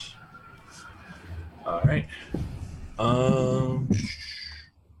All right. Um,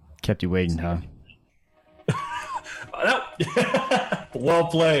 Kept you waiting, huh? well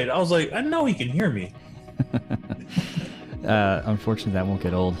played. I was like, I know he can hear me. Unfortunately, that won't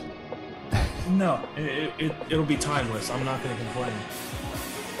get old. No, it'll be timeless. I'm not going to complain.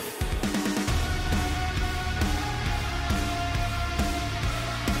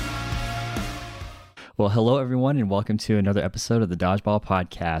 Well, hello everyone, and welcome to another episode of the Dodgeball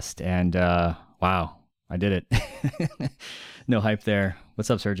podcast. And wow, I did it. No hype there.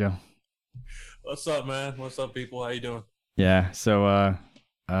 What's up, Sergio? What's up, man? What's up, people? How you doing? Yeah, so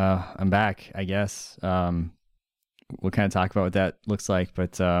I'm back, I guess. We'll kind of talk about what that looks like,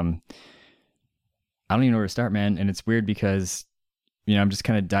 but I don't even know where to start, man. And it's weird because I'm just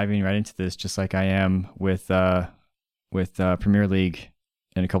kind of diving right into this, just like I am with Premier League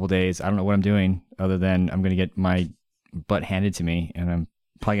in a couple days. I don't know what I'm doing other than I'm going to get my butt handed to me, and I'm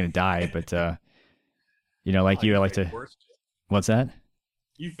probably going to die. But like you, I like to. Worse. What's that?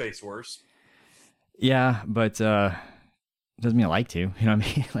 You face worse. Yeah, but doesn't mean I like to. You know what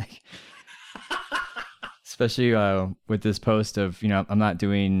I mean? Like, especially with this post of I'm not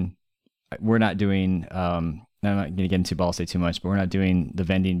doing. We're not doing. I'm not going to get into Ball State too much, but we're not doing the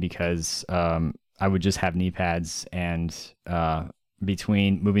vending because I would just have knee pads and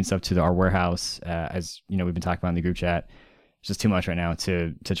between moving stuff to our warehouse, as we've been talking about in the group chat, it's just too much right now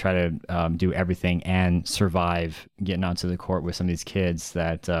to try to do everything and survive getting onto the court with some of these kids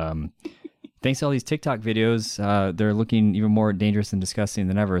that, thanks to all these TikTok videos, they're looking even more dangerous and disgusting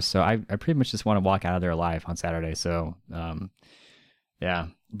than ever. So I pretty much just want to walk out of there alive on Saturday. So, yeah,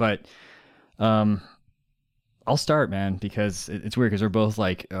 but, I'll start, man, because it's weird because we're both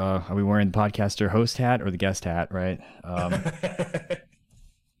like, are we wearing the podcaster host hat or the guest hat, right?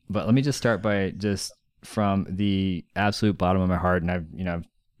 But let me just start by just from the absolute bottom of my heart, and I've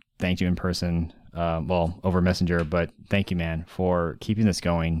thanked you in person, over Messenger, but thank you, man, for keeping this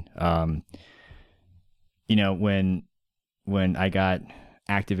going. When I got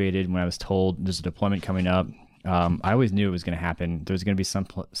activated, when I was told there's a deployment coming up, I always knew it was going to happen. There was going to be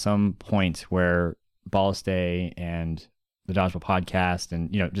some point where Ball Stay and the Dodgeball podcast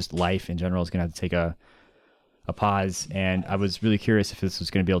and just life in general is going to have to take a pause. And I was really curious if this was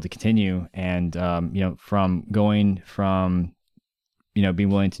going to be able to continue. And from going from being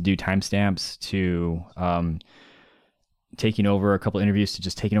willing to do timestamps to taking over a couple interviews to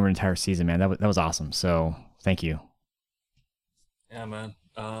just taking over an entire season, man, that was awesome. So thank you. Yeah, man.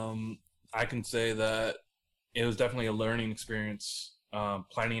 I can say that it was definitely a learning experience.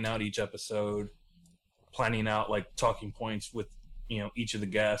 Planning out each episode, planning out like talking points with each of the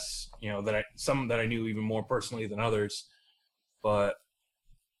guests, some that I knew even more personally than others, but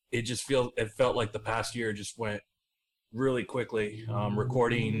it felt like the past year just went really quickly.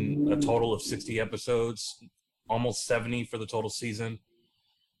 Recording a total of 60 episodes, almost 70 for the total season.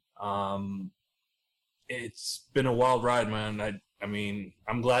 It's been a wild ride, man. I mean,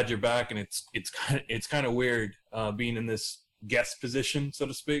 I'm glad you're back, and it's kind of weird being in this guest position, so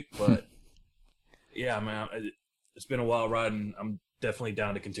to speak, but yeah, man, it's been a wild ride, and I'm definitely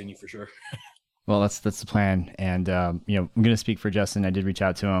down to continue for sure. Well, that's the plan, and I'm going to speak for Justin. I did reach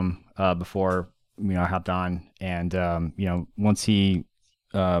out to him before I hopped on, and once he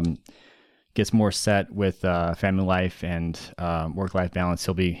gets more set with family life and work-life balance,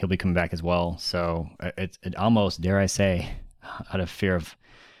 he'll be coming back as well. So it almost, dare I say, out of fear of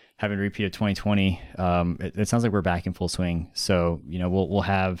having a repeat of 2020, it sounds like we're back in full swing. So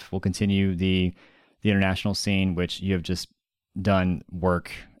we'll continue the international scene, which you have just done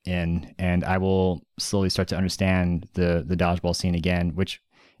work in, and I will slowly start to understand the dodgeball scene again, which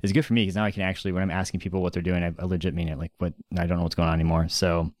is good for me because now I can actually, when I'm asking people what they're doing, I legit mean it. Like, what, I don't know what's going on anymore.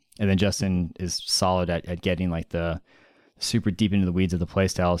 So, and then Justin is solid at getting like the super deep into the weeds of the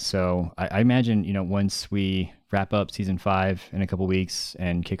playstyle. So I imagine, once we wrap up season 5 in a couple weeks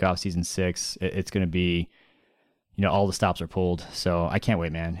and kick off season 6, it's going to be, all the stops are pulled. So I can't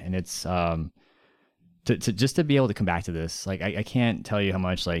wait, man. And it's, to be able to come back to this, like I can't tell you how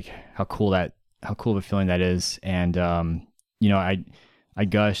much, like how cool of a feeling that is. And I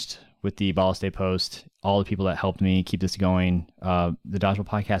gushed with the Ball State post, all the people that helped me keep this going. The Dodgeball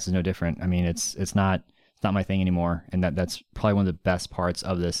podcast is no different. I mean, it's not my thing anymore, and that's probably one of the best parts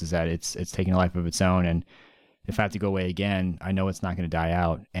of this, is that it's taking a life of its own. And if I have to go away again, I know it's not going to die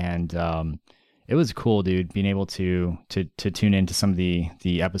out. And it was cool, dude, being able to tune into some of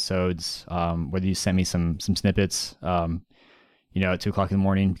the episodes, whether you sent me some snippets, at 2:00 in the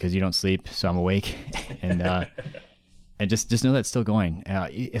morning because you don't sleep, so I'm awake, and and just know that's still going,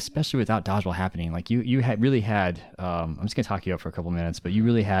 especially without dodgeball happening. Like you had really had. I'm just gonna talk you up for a couple minutes, but you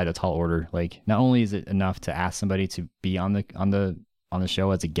really had a tall order. Like not only is it enough to ask somebody to be on the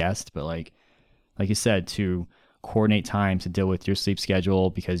show as a guest, but like you said, to coordinate time to deal with your sleep schedule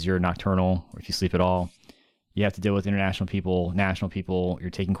because you're nocturnal, or if you sleep at all, you have to deal with international people, national people.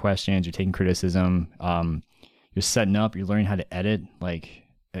 You're taking questions, you're taking criticism. You're setting up, you're learning how to edit. Like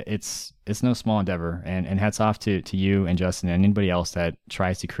it's no small endeavor, and hats off to you and Justin and anybody else that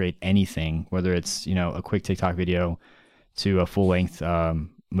tries to create anything, whether it's, you know, a quick TikTok video to a full length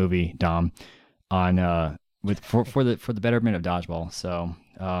movie, Dom, on for the betterment of dodgeball. So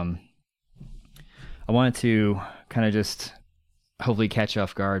I wanted to kind of just hopefully catch you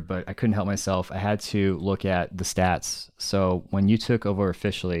off guard, but I couldn't help myself. I had to look at the stats. So when you took over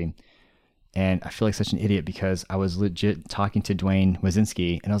officially, and I feel like such an idiot because I was legit talking to Dwayne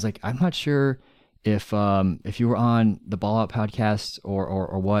Wazinski, and I was like, I'm not sure if you were on the Ball Out podcast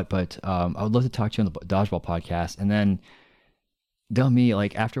or what, but I would love to talk to you on the Dodgeball podcast. And then, dumb me,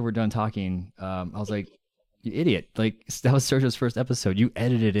 like after we're done talking, I was like, you idiot! Like that was Sergio's first episode. You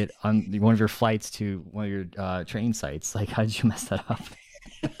edited it on one of your flights to one of your training sites. Like, how did you mess that up?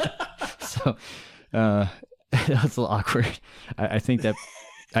 So that was a little awkward. I think that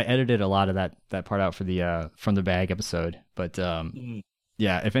I edited a lot of that part out for the from the bag episode. But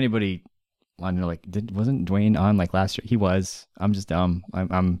yeah, if anybody wanted to know, like, wasn't Dwayne on like last year? He was. I'm just dumb.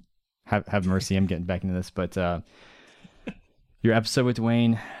 I'm have mercy. I'm getting back into this, but. Your episode with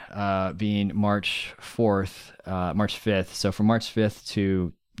Dwayne being March 5th. So from March 5th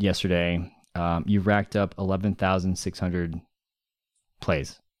to yesterday, you racked up 11,600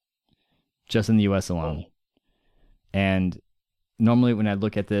 plays just in the US alone. And normally when I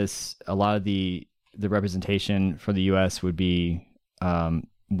look at this, a lot of the representation for the US would be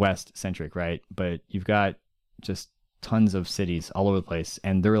West centric, right? But you've got just tons of cities all over the place,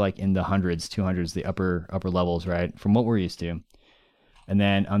 and they're like in the hundreds, 200s, the upper levels, right? From what we're used to. And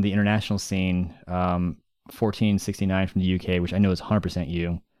then on the international scene, 1469 from the UK, which I know is 100%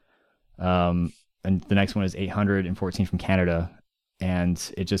 you. And the next one is 814 from Canada, and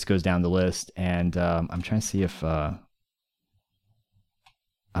it just goes down the list. And I'm trying to see if I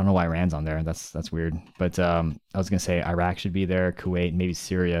don't know why Iran's on there. That's weird. But I was gonna say Iraq should be there, Kuwait, maybe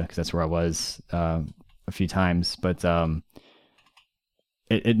Syria, because that's where I was a few times. But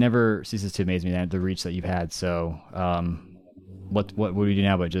it never ceases to amaze me that the reach that you've had. So what would we do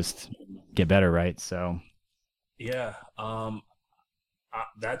now but just get better, right? So yeah,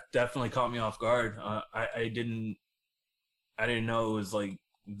 that definitely caught me off guard. I didn't know it was like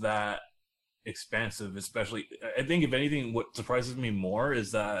that expansive. Especially, I think if anything, what surprises me more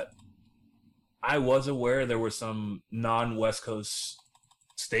is that I was aware there were some non-West Coast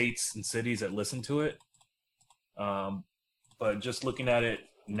states and cities that listened to it, but just looking at it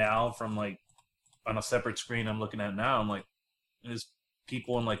now from like on a separate screen, I'm looking at it now, I'm like, there's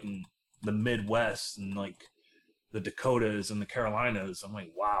people in the Midwest and like the Dakotas and the Carolinas. I'm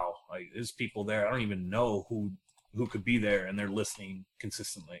like, wow, like there's people there. I don't even know who could be there, and they're listening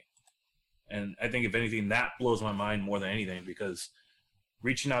consistently. And I think if anything, that blows my mind more than anything, because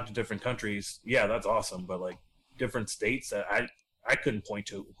reaching out to different countries, yeah, that's awesome. But like different states that I couldn't point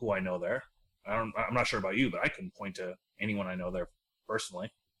to who I know there. I'm not sure about you, but I couldn't point to anyone I know there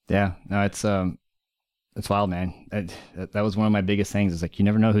personally. Yeah, no, it's wild, man. That was one of my biggest things, is like, you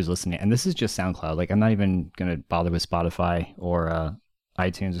never know who's listening. And this is just SoundCloud. Like, I'm not even going to bother with Spotify or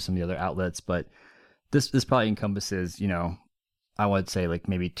iTunes or some of the other outlets, but this probably encompasses, you know, I would say like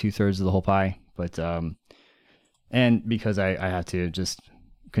maybe 2/3 of the whole pie. But, and because I have to just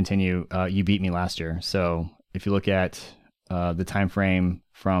continue, you beat me last year. So if you look at the time frame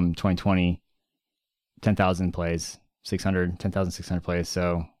from 2020, 10,000 plays, 10,600 plays.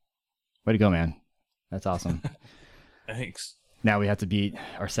 So way to go, man. That's awesome. Thanks. Now we have to beat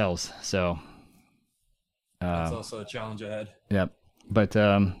ourselves. So that's also a challenge ahead. Yep. But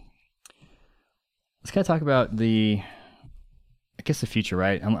let's kind of talk about the future,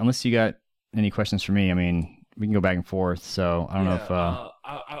 right? Unless you got any questions for me. I mean, we can go back and forth. So I don't know if I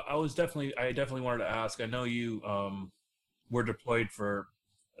definitely wanted to ask. I know you were deployed for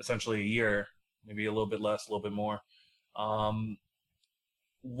essentially a year, maybe a little bit less, a little bit more.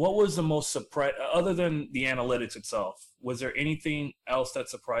 What was the most surprise, other than the analytics itself? Was there anything else that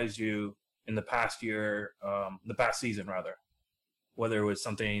surprised you in the past year, the past season rather? Whether it was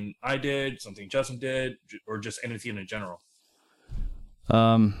something I did, something Justin did, or just anything in general?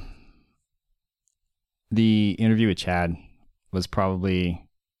 The interview with Chad was probably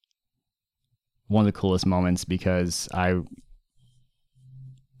one of the coolest moments, because I,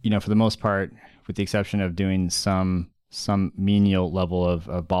 you know, for the most part, with the exception of doing some some menial level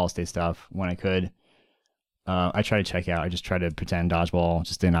of Ball State stuff when I could. I try to check out. I just try to pretend Dodgeball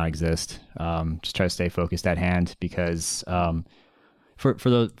just did not exist. Just try to stay focused at hand because for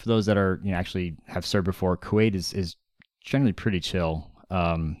those that are actually have served before, Kuwait is generally pretty chill.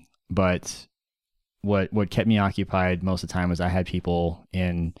 But what kept me occupied most of the time was I had people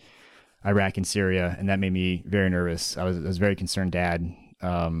in Iraq and Syria, and that made me very nervous. I was a very concerned dad.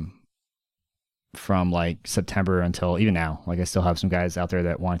 From like September until even now, like I still have some guys out there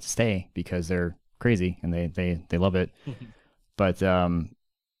that want to stay because they're crazy and they love it. But I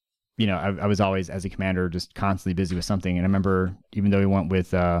was always, as a commander, just constantly busy with something. And I remember, even though we went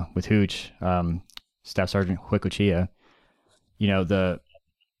with Hooch, Staff Sergeant Huicochia,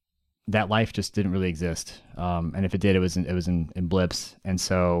 that life just didn't really exist. And if it did, it was in blips. And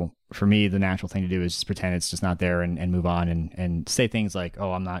so for me, the natural thing to do is just pretend it's just not there and move on and say things like,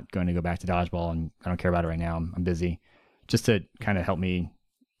 oh, I'm not going to go back to Dodgeball and I don't care about it right now. I'm busy, just to kind of help me,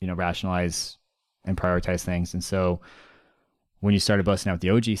 rationalize and prioritize things. And so when you started busting out the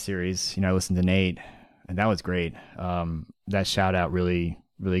OG series, I listened to Nate, and that was great. That shout out really,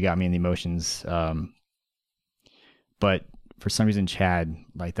 really got me in the emotions. But for some reason, Chad,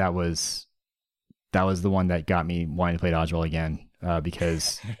 like that was the one that got me wanting to play Dodgeball again,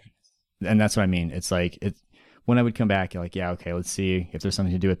 because, and that's what I mean. It's like, when I would come back, you're like, yeah, okay, let's see if there's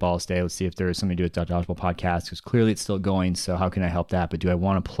something to do with Ball Stay. Let's see if there's something to do with Dodgeball podcast, because clearly it's still going. So how can I help that? But do I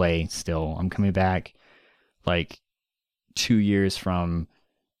want to play still? I'm coming back like 2 years from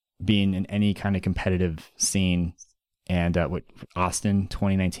being in any kind of competitive scene, and with Austin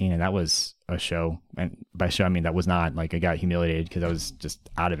 2019, and that was a show. And by show, I mean that was not like I got humiliated because I was just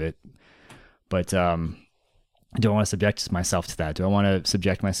out of it. But do I want to subject myself to that? Do I want to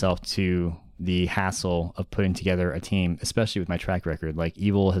subject myself to the hassle of putting together a team, especially with my track record? Like,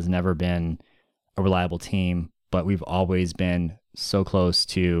 Evil has never been a reliable team, but we've always been so close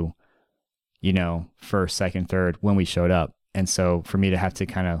to, first, second, third when we showed up. And so for me to have to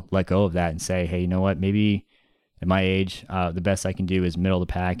kind of let go of that and say, hey, you know what, maybe at my age, the best I can do is middle of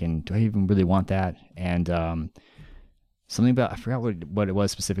the pack. And do I even really want that? And something about, I forgot what it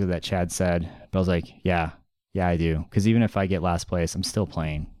was specifically that Chad said, but I was like, yeah, I do. Because even if I get last place, I'm still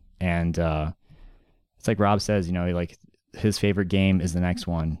playing. And it's like Rob says, like his favorite game is the next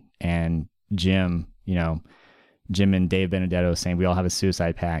one. And Jim and Dave Benedetto saying we all have a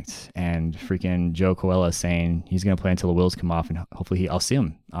suicide pact, and freaking Joe Coella saying he's going to play until the wheels come off, and hopefully I'll see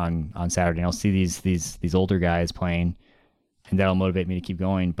him on Saturday. And I'll see these older guys playing, and that'll motivate me to keep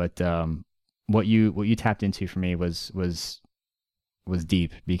going. But what you tapped into for me was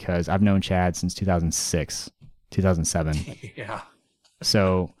deep, because I've known Chad since 2006, 2007. Yeah.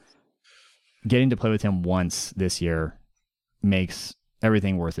 So getting to play with him once this year makes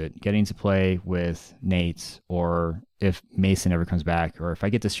everything worth it. Getting to play with Nate, or if Mason ever comes back, or if I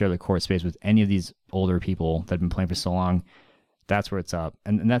get to share the court space with any of these older people that have been playing for so long, that's where it's up.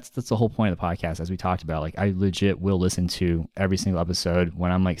 And that's the whole point of the podcast, as we talked about. Like, I legit will listen to every single episode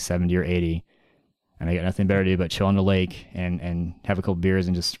when I'm like 70 or 80, and I got nothing better to do but chill on the lake and have a couple beers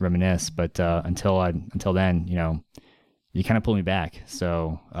and just reminisce. But until then, you kind of pull me back.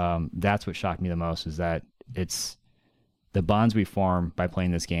 So that's what shocked me the most, is that it's the bonds we form by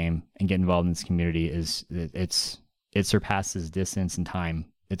playing this game and get involved in this community it surpasses distance and time.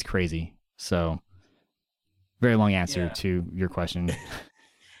 It's crazy. So very long answer to your question.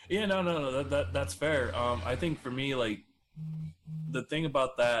 Yeah, no, that's fair. I think for me, like, the thing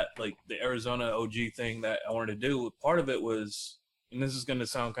about that, like the Arizona OG thing that I wanted to do, part of it was, and this is going to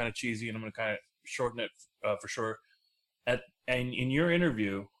sound kind of cheesy, and I'm going to kind of shorten it for sure. And in your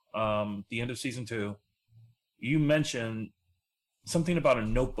interview, the end of season 2, you mentioned something about a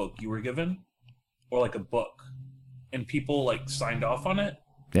notebook you were given, or like a book, and people like signed off on it.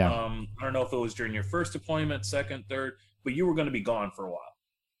 Yeah. I don't know if it was during your first deployment, second, third, but you were going to be gone for a while.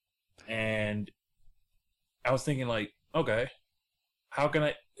 And I was thinking, like, okay, how can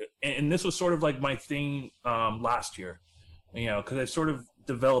I, and this was sort of like my thing last year, because I sort of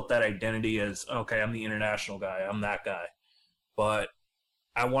developed that identity as, okay, I'm the international guy, I'm that guy. But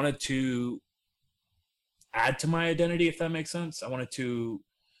I wanted to add to my identity, if that makes sense. I wanted to,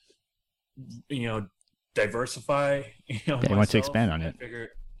 diversify. You want to expand on it.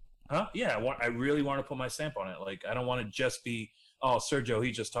 Yeah, I really want to put my stamp on it. Like, I don't want to just be, oh, Sergio,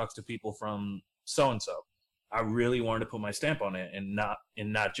 he just talks to people from so and so. I really wanted to put my stamp on it and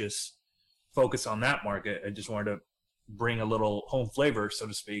not just focus on that market. I just wanted to bring a little home flavor, so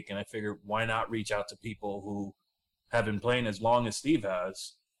to speak. And I figured, why not reach out to people who have been playing as long as Steve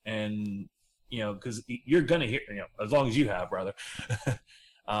has, and because you're gonna hear, as long as you have, rather,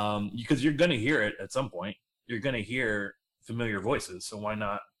 because you're gonna hear it at some point. you're going to hear familiar voices. So why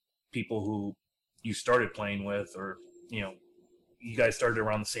not people who you started playing with, or, you guys started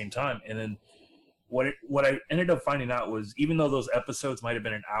around the same time. And then what I ended up finding out was, even though those episodes might have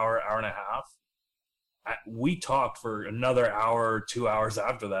been an hour and a half, we talked for another hour or 2 hours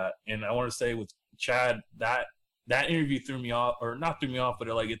after that. And I want to say with Chad, that interview threw me off, or not threw me off, but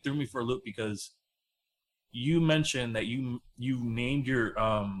it threw me for a loop, because you mentioned that you named your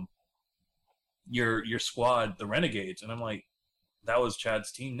squad the Renegades, and I'm like, that was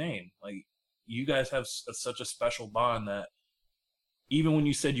Chad's team name. Like, you guys have such a special bond that even when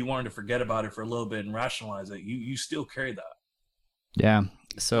you said you wanted to forget about it for a little bit and rationalize it, you still carried that. Yeah.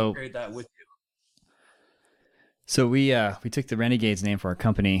 So carried that with you. So we took the Renegades name for our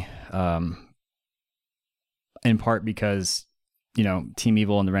company, in part because, Team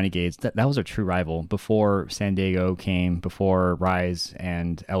Evil and the Renegades, that was a true rival before San Diego came, before Rise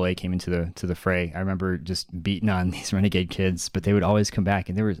and LA came into the fray. I remember just beating on these Renegade kids, but they would always come back,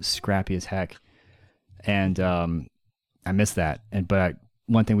 and they were scrappy as heck. And I miss that. But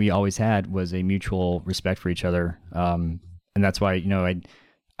one thing we always had was a mutual respect for each other. And that's why,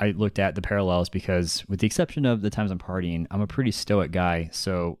 I looked at the parallels, because with the exception of the times I'm partying, I'm a pretty stoic guy.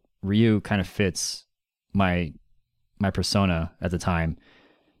 So Ryu kind of fits my persona at the time.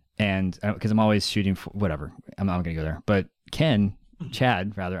 And because I'm always shooting for whatever, I'm not going to go there. But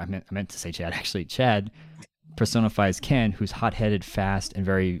Chad, rather, I meant to say Chad, actually. Chad personifies Ken, who's hot-headed, fast, and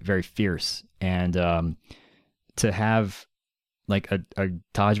very, very fierce. And to have like a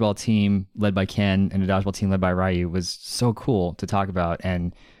dodgeball team led by Ken and a dodgeball team led by Ryu was so cool to talk about.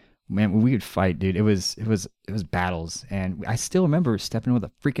 And man, when we would fight, dude, it was battles. And I still remember stepping with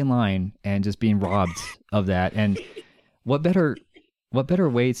a freaking line and just being robbed of that. And what better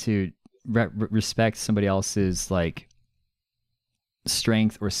way to respect somebody else's like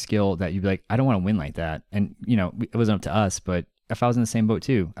strength or skill, that you'd be like, I don't want to win like that. And it wasn't up to us, but if I was in the same boat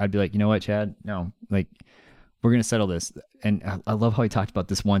too, I'd be like, you know what, Chad? No, like, we're going to settle this. And I love how he talked about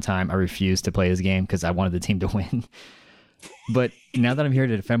this one time I refused to play his game because I wanted the team to win. But now that I'm here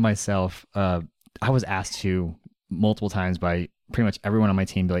to defend myself, I was asked to multiple times by pretty much everyone on my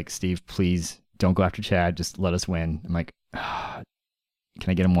team, be like, Steve, please don't go after Chad. Just let us win. I'm like, can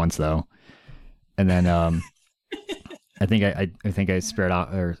I get him once though? And then I think I squared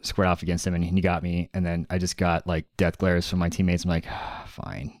off against him, and he got me. And then I just got like death glares from my teammates. I'm like,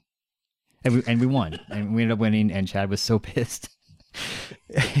 fine. And we won, and we ended up winning, and Chad was so pissed.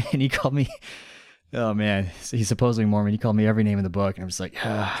 And he called me, oh man, so he's supposedly Mormon. He called me every name in the book, and I'm just like,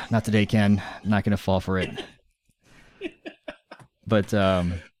 not today, Ken. I'm not going to fall for it. But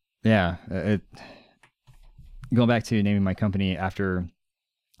yeah, going back to naming my company after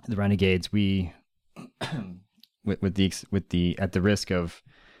the Renegades, we, at the risk of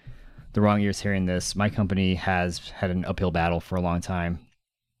the wrong ears hearing this, my company has had an uphill battle for a long time.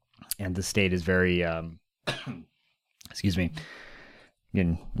 And the state is very, excuse me,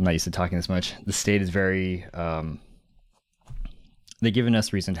 again, I'm not used to talking this much. The state is very, they've given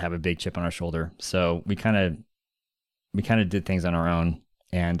us reason to have a big chip on our shoulder. So we kind of did things on our own,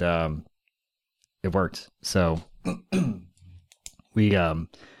 and it worked. So we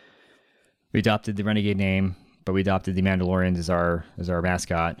adopted the Renegade name, but we adopted the Mandalorians as our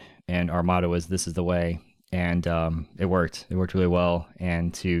mascot, and our motto was "This is the way." And it worked. It worked really well.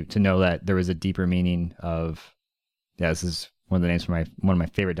 And to know that there was a deeper meaning of, this is one of the names for one of my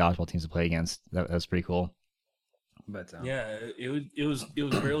favorite dodgeball teams to play against. That was pretty cool. But yeah, it was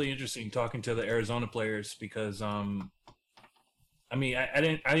really interesting talking to the Arizona players, because I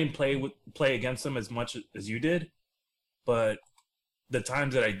didn't play against them as much as you did, but the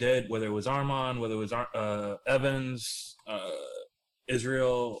times that I did, whether it was Armand, whether it was Evans,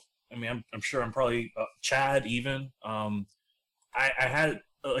 Israel. I'm sure I'm probably Chad even. I had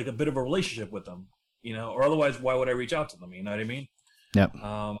like a bit of a relationship with them, or otherwise, why would I reach out to them? You know what I mean? Yep.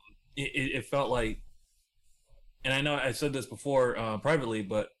 It felt like, and I know I said this before privately,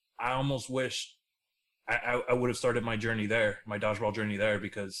 but I almost wish I would have started my journey there, my dodgeball journey there,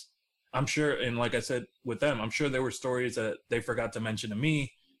 because I'm sure, and like I said with them, I'm sure there were stories that they forgot to mention to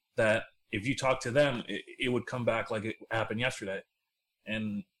me that if you talk to them, it would come back like it happened yesterday.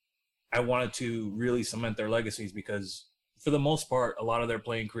 And I wanted to really cement their legacies, because for the most part, a lot of their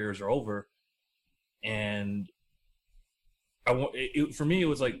playing careers are over. And for me, it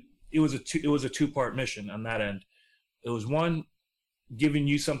was like, it was a two-part mission on that end. It was one, giving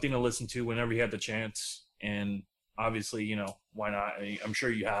you something to listen to whenever you had the chance. And obviously, why not? I'm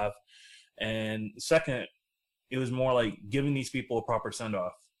sure you have. And second, it was more like giving these people a proper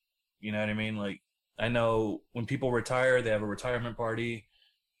send-off. You know what I mean? Like, I know when people retire, they have a retirement party.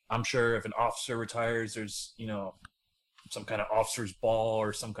 I'm sure if an officer retires, there's, some kind of officer's ball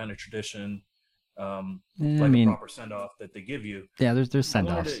or some kind of tradition, I like a mean, proper send off that they give you. yeah, there's I send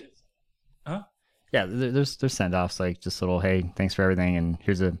wanted offs. to, huh? Yeah, there's send offs, like just little, hey, thanks for everything, and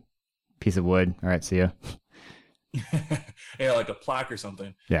here's a piece of wood. All right, see ya. Yeah, like a plaque or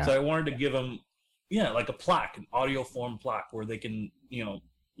something. Yeah, So I wanted to give them, yeah, like a plaque, an audio form plaque where they can,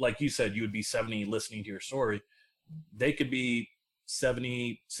 like you said, you would be 70 listening to your story. They could be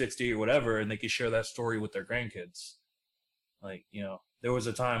 70, 60 or whatever, and they could share that story with their grandkids. Like, there was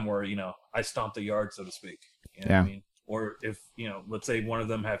a time where, I stomped the yard, so to speak. You know yeah, what I mean? Or if, let's say one of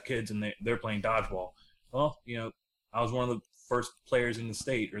them have kids and they're playing dodgeball. Well, I was one of the first players in the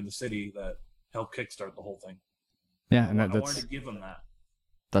state or the city that helped kickstart the whole thing. yeah, and I wanted to give them that.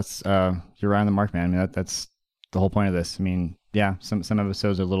 that's you're right on the mark, man. I mean, that's the whole point of this. I mean, yeah, some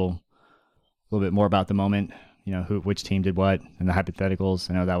episodes are a little bit more about the moment, which team did what, and the hypotheticals.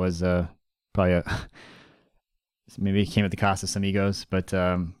 I know that was probably maybe it came at the cost of some egos, but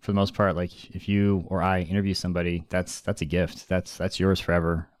for the most part, like if you or I interview somebody, that's a gift. That's yours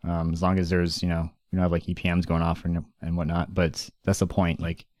forever. As long as there's you don't have like EPMs going off and whatnot. But that's the point.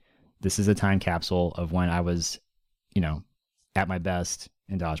 Like this is a time capsule of when I was, at my best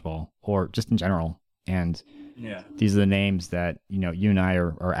in dodgeball or just in general. And Yeah. these are the names that you and I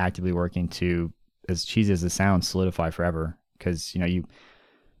are actively working to, as cheesy as it sounds, solidify forever. Because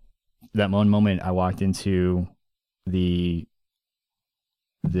that one moment I walked into the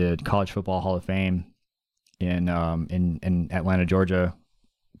College Football Hall of Fame in Atlanta, Georgia,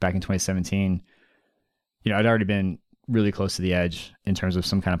 back in 2017. I'd already been really close to the edge in terms of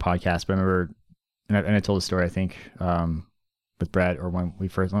some kind of podcast, but I remember, and I told the story I think with Brett or when we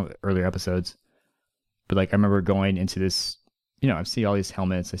first earlier episodes, but like I remember going into this. I see all these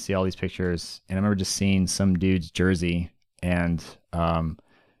helmets, I see all these pictures, and I remember just seeing some dude's jersey, and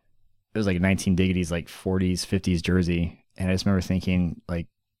it was like a 19 Diggity's like 40s, 50s jersey. And I just remember thinking, like,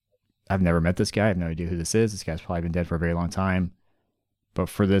 I've never met this guy. I have no idea who this is. This guy's probably been dead for a very long time. But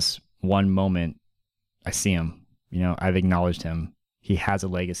for this one moment, I see him. I've acknowledged him. He has a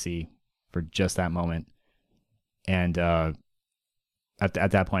legacy for just that moment. And at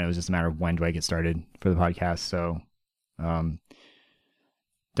that point, it was just a matter of when do I get started for the podcast. So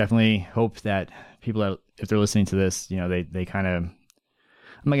definitely hope that people that, if they're listening to this, they kind of,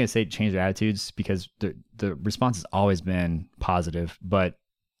 I'm not going to say change their attitudes because the response has always been positive, but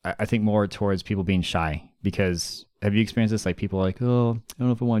I think more towards people being shy. Because have you experienced this? Like people are like, oh, I don't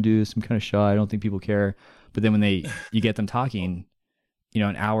know if I want to do this. I'm kind of shy. I don't think people care. But then when you get them talking,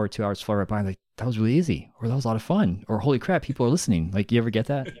 an hour, 2 hours fly right by, like that was really easy, or that was a lot of fun, or holy crap, people are listening. Like, you ever get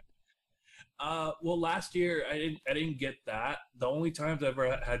that? Well, last year I didn't get that. The only times I've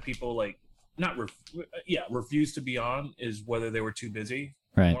ever had people like refuse to be on is whether they were too busy.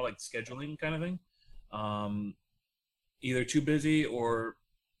 Right. More like scheduling kind of thing. Either too busy or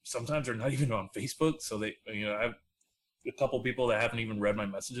sometimes they're not even on Facebook. So they, I have a couple people that haven't even read my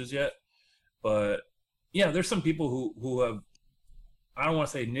messages yet. But yeah, there's some people who have, I don't want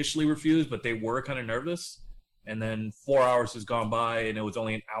to say initially refused, but they were kind of nervous. And then 4 hours has gone by and it was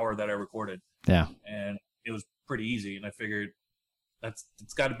only an hour that I recorded. Yeah. And it was pretty easy. And I figured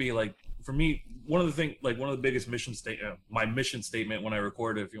it's got to be like, for me, one of the biggest my mission statement when I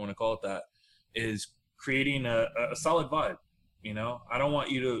record, if you want to call it that, is creating a solid vibe. I don't want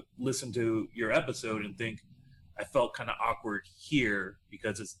you to listen to your episode and think I felt kind of awkward here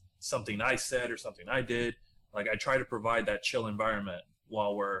because it's something I said or something I did. Like I try to provide that chill environment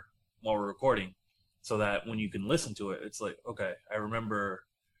while we're recording, so that when you can listen to it, it's like, okay, I remember,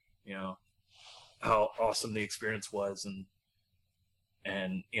 how awesome the experience was and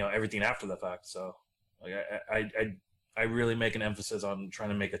everything after the fact. So like I really make an emphasis on trying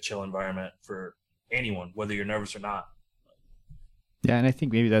to make a chill environment for anyone, whether you're nervous or not. Yeah, and I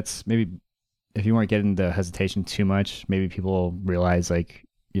think maybe if you weren't getting the hesitation too much, maybe people realize like,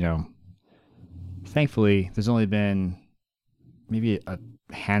 thankfully there's only been maybe a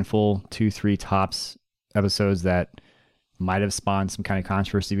handful, 2-3 tops episodes that might have spawned some kind of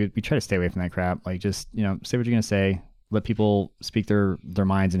controversy. We try to stay away from that crap. Like just, say what you're going to say. Let people speak their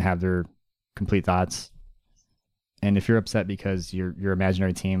minds and have their complete thoughts. And if you're upset because your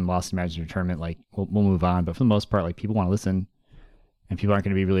imaginary team lost an imaginary tournament, like we'll move on. But for the most part, like people want to listen, and people aren't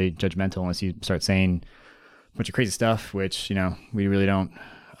going to be really judgmental unless you start saying a bunch of crazy stuff, which we really don't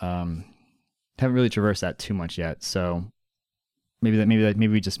haven't really traversed that too much yet. So maybe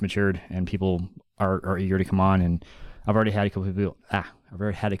we just matured and people are eager to come on. And I've already had a couple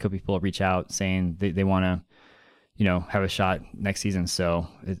of people reach out saying they want to, have a shot next season. So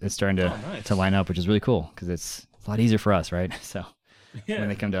it's starting to line up, which is really cool because it's a lot easier for us, right? So Yeah, when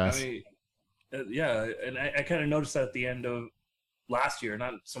they come to us. I mean, yeah, and I kind of noticed that at the end of last year,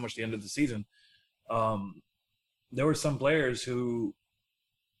 not so much the end of the season. Um, there were some players and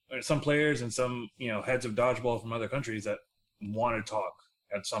some heads of dodgeball from other countries that want to talk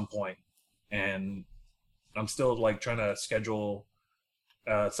at some point, and I'm still like trying to schedule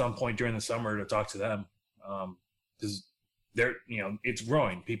at some point during the summer to talk to them because they're it's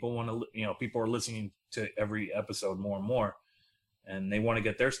growing. People want to people are listening to every episode more and more, and they want to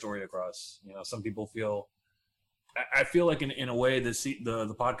get their story across. Some people feel. I feel like in a way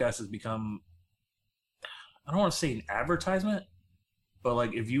the podcast has become. I don't want to say an advertisement, but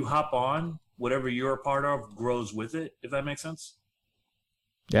like if you hop on, whatever you're a part of grows with it. If that makes sense.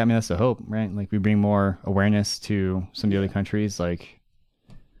 Yeah, I mean that's the hope, right? Like we bring more awareness to some of the other countries, like.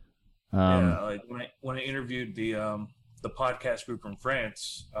 Like when I interviewed the podcast group from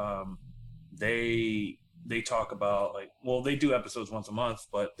France, they talk about they do episodes once a month,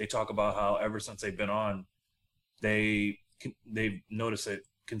 but they talk about how ever since they've been on, they've noticed a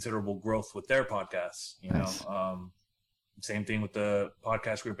considerable growth with their podcasts. Nice. Same thing with the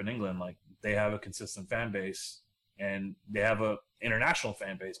podcast group in England. Like they have a consistent fan base, and they have a international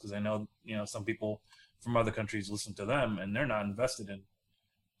fan base because I know some people from other countries listen to them, and they're not invested in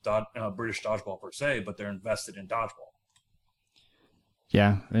British dodgeball per se, but they're invested in dodgeball.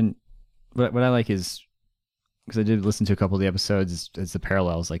 Yeah, and what I like is because I did listen to a couple of the episodes is the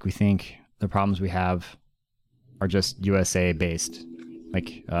parallels. Like we think the problems we have are just USA based,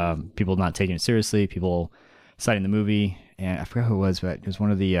 like people not taking it seriously, people citing the movie, and I forgot who it was, but it was one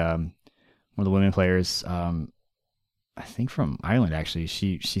of the women players. I think from Ireland actually.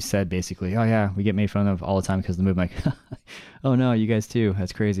 She said basically, "Oh yeah, we get made fun of all the time because of the movie." I'm like, "Oh no, you guys too.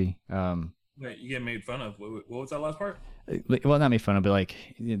 That's crazy." Wait, you get made fun of. What was that last part? Well, not made fun of, but like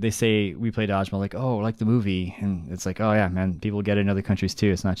they say we play dodgeball, like, "Oh, like the movie," and it's like, "Oh yeah, man, people get it in other countries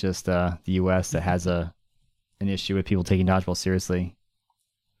too. It's not just the U.S. that has an issue with people taking dodgeball seriously."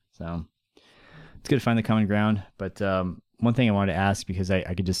 So it's good to find the common ground. But one thing I wanted to ask, because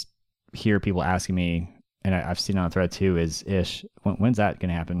I could just hear people asking me, and I've seen it on the thread too, is Ish, when's that going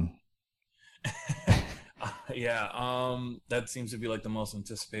to happen? Yeah, that seems to be like the most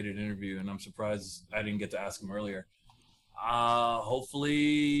anticipated interview, and I'm surprised I didn't get to ask him earlier.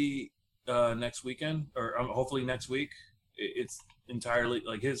 Hopefully next weekend, or hopefully next week. It's entirely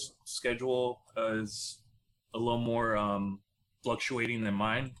like his schedule is a little more fluctuating than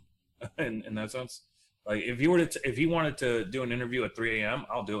mine in that sense. Like if he wanted to do an interview at 3 a.m.,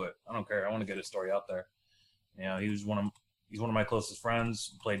 I'll do it. I don't care. I want to get his story out there. He's one of my closest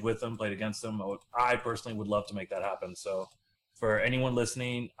friends. Played with him, played against him. I personally would love to make that happen. So, for anyone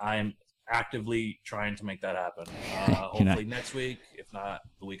listening, I'm actively trying to make that happen. Hopefully next week, if not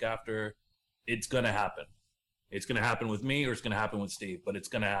the week after, it's gonna happen. It's gonna happen with me, or it's gonna happen with Steve. But it's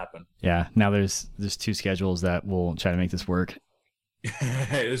gonna happen. Yeah. Now there's two schedules that will try to make this work.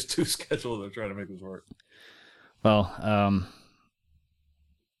 There's two schedules that are trying to make this work. Well,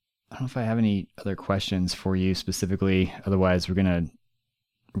 I don't know if I have any other questions for you specifically. Otherwise, we're gonna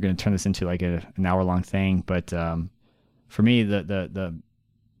turn this into like an hour-long thing. But for me, the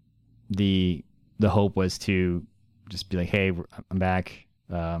hope was to just be like, "Hey, I'm back.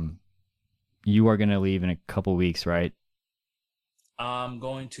 You are gonna leave in a couple weeks, right?" I'm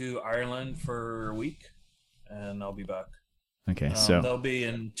going to Ireland for a week, and I'll be back. Okay, so they'll be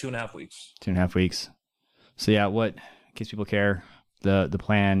in 2.5 weeks. 2.5 weeks. So yeah, in case people care, the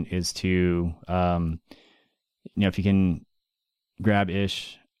plan is to, if you can grab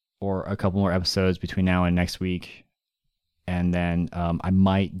Ish or a couple more episodes between now and next week, and then I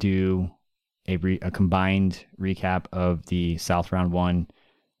might do a combined recap of the South round 1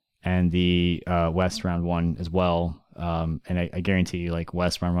 and the West round 1 as well. And I guarantee you, like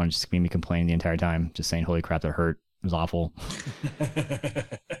West round 1 just gonna be me complaining the entire time, just saying, "Holy crap, that hurt. It was awful."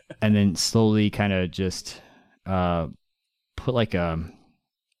 And then slowly kind of just put like a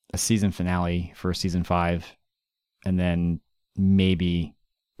season finale for season 5, and then maybe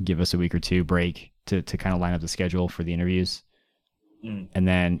give us a week or two break to kind of line up the schedule for the interviews. And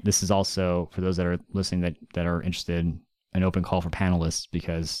then this is also, for those that are listening that are interested, an open call for panelists,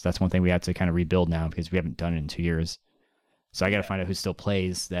 because that's one thing we have to kind of rebuild now, because we haven't done it in 2 years. So I got to find out who still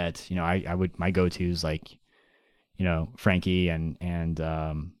plays that. I would, my go-tos like, Frankie and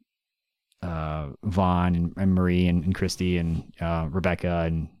Vaughn and Marie and Christy and Rebecca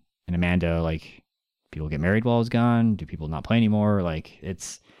and Amanda. Like, people get married while I was gone? Do people not play anymore? Like,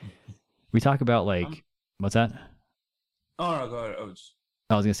 we talk about like, what's that? Oh no, go ahead. I was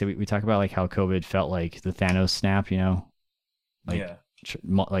gonna say we talk about like how COVID felt like the Thanos snap,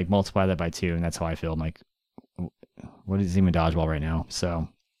 like multiply that by 2, and that's how I feel. I'm like, what is even Dodgeball right now. So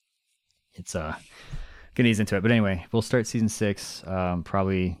it's gonna ease into it. But anyway, we'll start season 6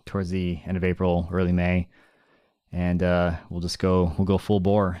 probably towards the end of April, early May, and we'll go full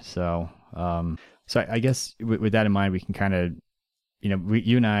bore. So I guess with that in mind, we can kind of,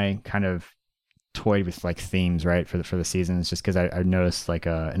 you and I kind of toyed with like themes, right, for the seasons, just because I noticed like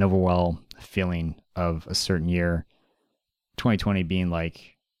an overall feeling of a certain year, 2020 being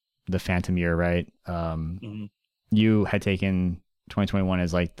like the phantom year, right? You had taken 2021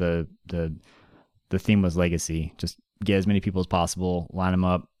 as like the theme was legacy, just get as many people as possible, line them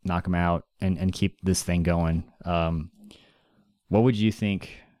up, knock them out, and keep this thing going. What would you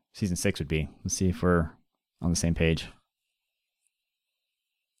think season 6 would be? Let's see if we're on the same page.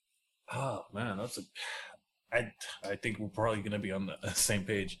 Oh man, I think we're probably going to be on the same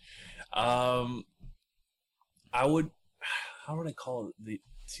page. How would I call it the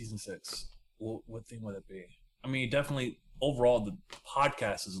season 6? What thing would it be? I mean, definitely overall the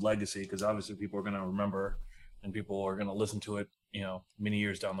podcast is legacy, because obviously people are going to remember and people are going to listen to it, many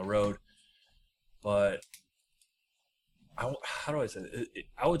years down the road. But how do I say it?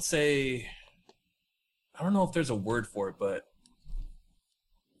 I would say, I don't know if there's a word for it, but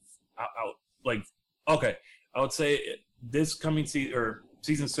I would say this coming season, or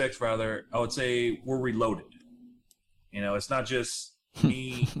season 6 rather, I would say we're reloaded. It's not just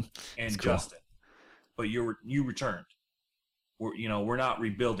me and cool. Justin, but you returned. We're not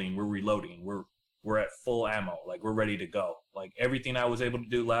rebuilding, we're reloading. We're at full ammo. Like, we're ready to go. Like, everything I was able to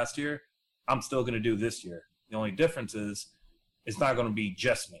do last year, I'm still going to do this year. The only difference is it's not going to be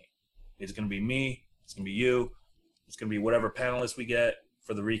just me. It's going to be me. It's going to be you. It's going to be whatever panelists we get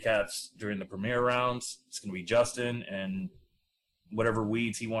for the recaps during the premiere rounds. It's going to be Justin and whatever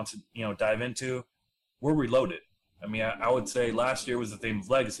weeds he wants to, dive into. We're reloaded. I mean, I would say last year was the theme of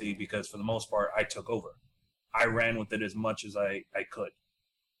legacy because for the most part, I took over. I ran with it as much as I could.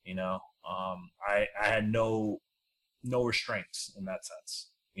 I had no restraints in that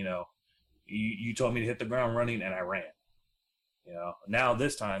sense. You told me to hit the ground running and I ran. Now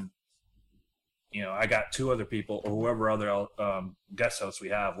this time, I got 2 other people or whoever other guest hosts we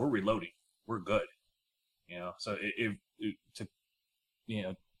have. We're reloading. We're good. So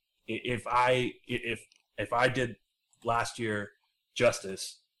if I did last year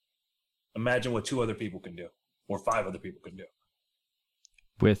justice, imagine what 2 other people can do, or 5 other people can do.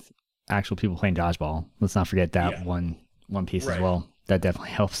 With actual people playing dodgeball, let's not forget that one piece as well. That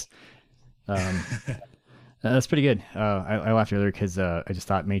definitely helps. That's pretty good. I laughed earlier because I just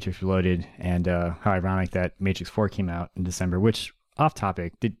thought Matrix Reloaded, and how ironic that Matrix 4 came out in December. Which, off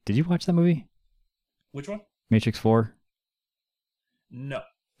topic, did you watch that movie? Which one? Matrix 4? No.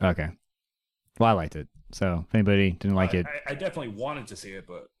 Okay. Well, I liked it. So if anybody didn't like it, I definitely wanted to see it,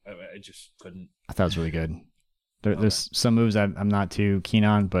 but I just couldn't. I thought it was really good. There's some moves I'm not too keen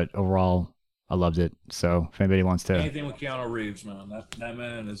on, but overall, I loved it. So if anybody wants to, anything with Keanu Reeves, man, that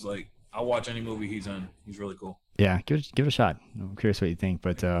man is like, I'll watch any movie he's in. He's really cool. Yeah, give it a shot. I'm curious what you think,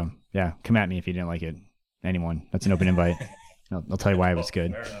 but yeah, come at me if you didn't like it. Anyone, that's an open invite. I'll tell you why it was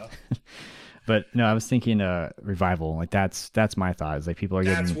good. Fair enough. But no, I was thinking revival. Like that's my thought. Is like people are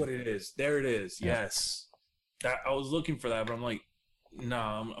getting. That's what it is. There it is. Yeah. Yes. I was looking for that, but I'm like, no,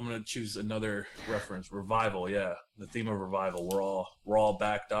 I'm gonna choose another reference. Revival. Yeah, the theme of revival. We're all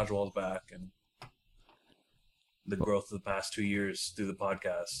back. Dodgeball's back, and the growth of the past 2 years through the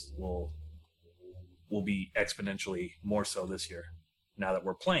podcast will be exponentially more so this year. Now that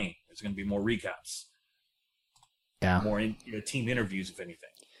we're playing, there's going to be more recaps. Yeah. More team interviews, if anything.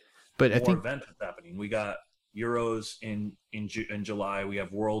 But more I think events happening. We got Euros in July. We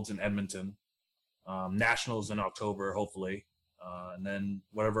have Worlds in Edmonton. Nationals in October, hopefully. And then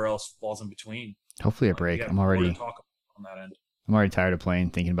whatever else falls in between. Hopefully a break. I'm already talk on that end. I'm already tired of playing,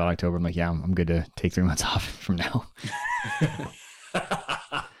 thinking about October. I'm like, yeah, I'm good to take 3 months off from now.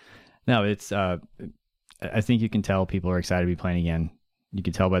 No, it's I think you can tell people are excited to be playing again. You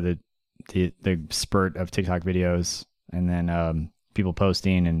can tell by the spurt of TikTok videos, and then people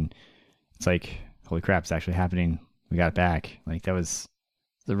posting, and it's like, holy crap, it's actually happening. We got it back. Like, that was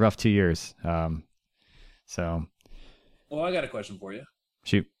the rough 2 years. So, well, I got a question for you.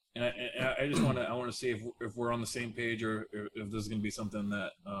 Shoot. And I just want to see if we're on the same page, or if this is going to be something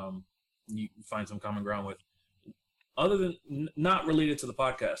that you find some common ground with. Other than not related to the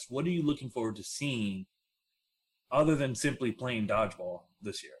podcast, what are you looking forward to seeing other than simply playing dodgeball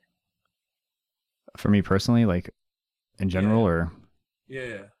this year? For me personally, like in general, or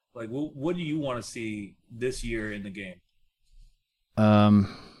like what do you want to see this year in the game?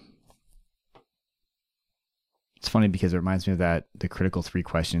 It's funny because it reminds me of the critical 3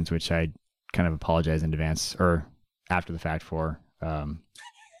 questions, which I kind of apologize in advance or after the fact for. I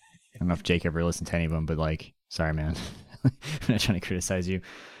don't know if Jake ever listened to any of them, but like, sorry, man. I'm not trying to criticize you,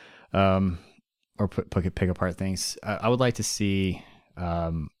 or pick apart things. I would like to see.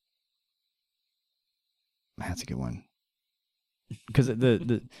 That's a good one, because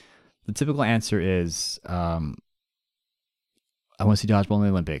the typical answer is, I want to see dodgeball in the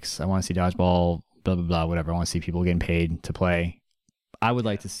Olympics. I want to see dodgeball, blah blah blah, whatever. I want to see people getting paid to play. I would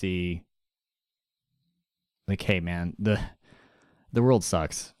like to see, like, hey man, the world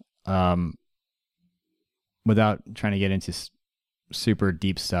sucks. Without trying to get into super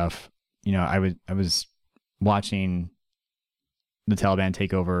deep stuff, you know, I was watching the Taliban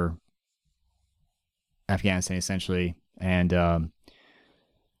take over Afghanistan essentially, and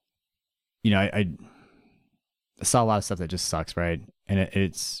you know, I saw a lot of stuff that just sucks, right? And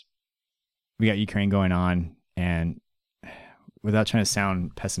it's we got Ukraine going on, and without trying to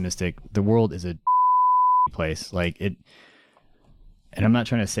sound pessimistic, the world is a place. Like it. And I'm not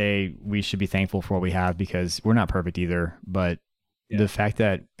trying to say we should be thankful for what we have, because we're not perfect either. But the fact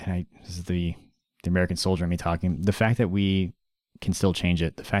that, and this is the American soldier in me talking, the fact that we can still change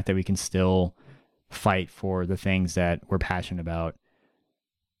it, the fact that we can still fight for the things that we're passionate about,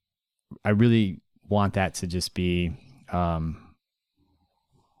 I really want that to just be, what am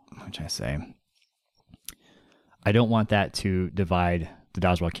I trying to say? I don't want that to divide the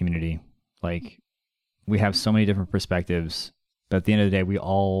dodgeball community. Like, we have so many different perspectives. But at the end of the day, we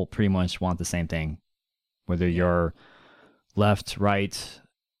all pretty much want the same thing, whether you're left, right,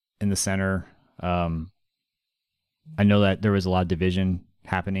 in the center. I know that there was a lot of division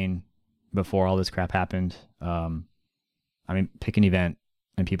happening before all this crap happened. I mean, pick an event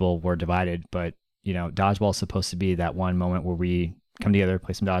and people were divided, but you know, dodgeball is supposed to be that one moment where we come together,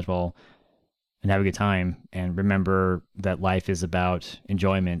 play some dodgeball, and have a good time, and remember that life is about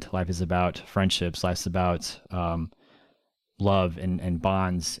enjoyment. Life is about friendships. Life's about love and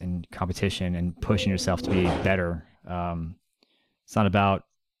bonds and competition and pushing yourself to be better. It's not about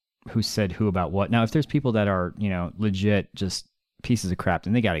who said who about what. Now, if there's people that are, you know, legit just pieces of crap,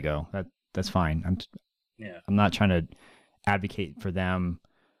 then they got to go. That's fine. I'm not trying to advocate for them,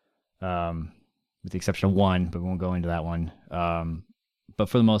 with the exception of one, but we won't go into that one. But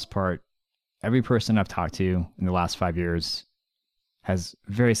for the most part, every person I've talked to in the last 5 years has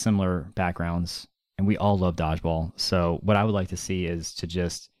very similar backgrounds, and we all love dodgeball. So what I would like to see is to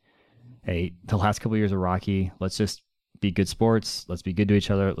just, hey, the last couple of years are rocky. Let's just be good sports. Let's be good to each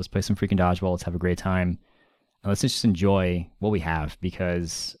other. Let's play some freaking dodgeball. Let's have a great time. And let's just enjoy what we have,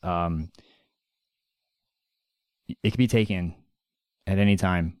 because it can be taken at any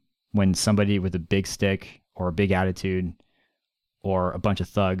time when somebody with a big stick or a big attitude or a bunch of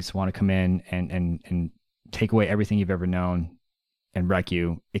thugs want to come in and take away everything you've ever known and wreck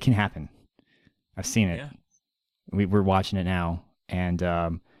you. It can happen. I've seen it. Yeah. We're watching it now. And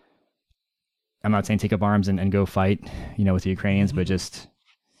I'm not saying take up arms and go fight, you know, with the Ukrainians, but just,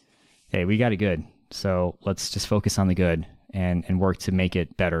 hey, we got it good. So let's just focus on the good and work to make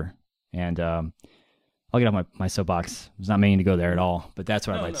it better. And I'll get off my soapbox. I was not meaning to go there at all, but that's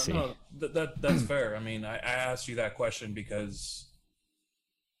what I'd like to see. No, that's fair. I mean, I asked you that question because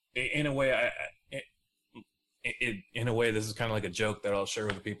in a way, in a way, this is kind of like a joke that I'll share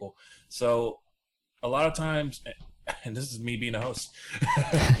with the people. So a lot of times, and this is me being a host,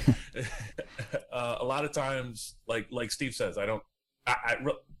 a lot of times, like Steve says,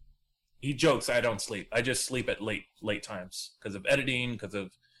 he jokes, I don't sleep. I just sleep at late times because of editing, because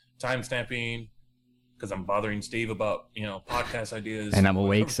of time stamping, because I'm bothering Steve about, you know, podcast ideas. And I'm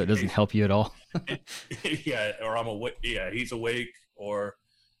awake, so it doesn't help you at all. Yeah, or I'm awake. Yeah, he's awake, or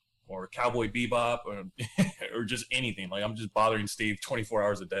Cowboy Bebop, or just anything. Like, I'm just bothering Steve 24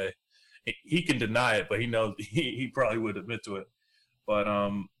 hours a day. He can deny it, but he knows he probably would admit to it. But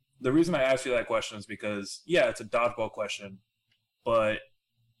the reason I asked you that question is because, yeah, it's a dodgeball question, but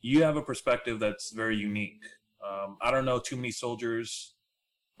you have a perspective that's very unique. I don't know too many soldiers.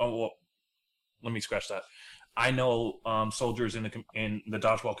 Oh, well, let me scratch that. I know soldiers in the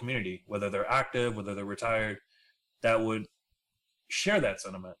dodgeball community, whether they're active, whether they're retired, that would share that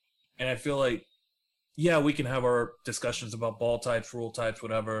sentiment. And I feel like, yeah, we can have our discussions about ball types, rule types,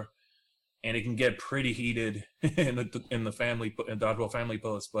 whatever, and it can get pretty heated in the dodgeball family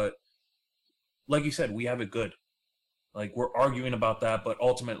post. But like you said, we have it good. Like, we're arguing about that, but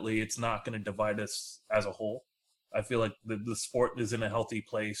ultimately it's not going to divide us as a whole. I feel like the sport is in a healthy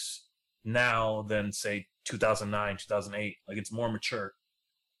place now than, say, 2009, 2008. Like, it's more mature.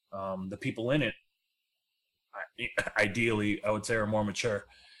 The people in it, ideally, I would say, are more mature.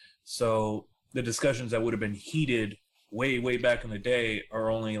 So the discussions that would have been heated way back in the day are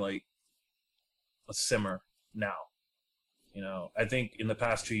only like a simmer now. I think in the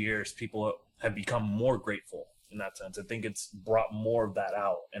past 2 years, people have become more grateful in that sense. I think it's brought more of that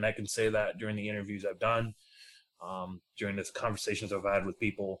out. And I can say that during the interviews I've done, during the conversations I've had with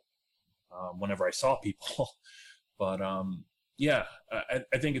people, whenever I saw people. But yeah,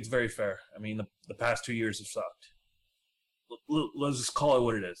 I think it's very fair. I mean, the past 2 years have sucked. Let's just call it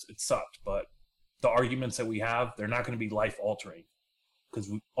what it is. It sucked. But the arguments that we have, they're not going to be life altering,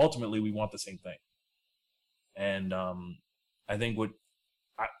 because ultimately we want the same thing. And I think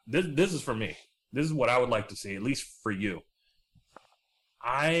this is for me. This is what I would like to see, at least for you.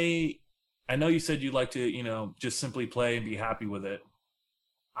 I know you said you'd like to, just simply play and be happy with it.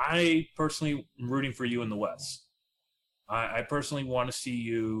 I personally am rooting for you in the West. I personally want to see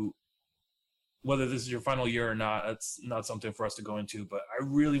you, whether this is your final year or not, that's not something for us to go into, but I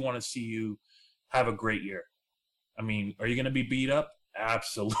really want to see you have a great year. I mean, are you going to be beat up?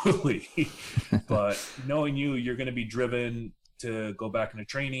 Absolutely. But knowing you're going to be driven to go back into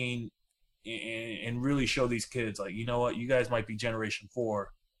training and really show these kids, like, you know what, you guys might be generation 4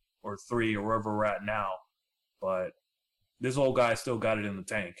 or 3 or wherever we're at now, but this old guy still got it in the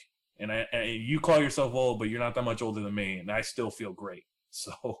tank. And you call yourself old, but you're not that much older than me, and I still feel great.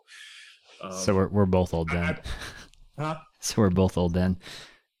 So, so we're both old then. Huh? So we're both old then.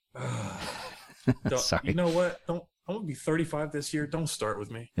 Sorry. You know what? I'm gonna be 35 this year. Don't start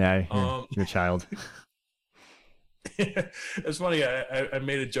with me. Yeah, you're a child. It's funny. I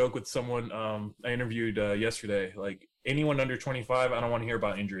made a joke with someone I interviewed yesterday. Like, anyone under 25, I don't want to hear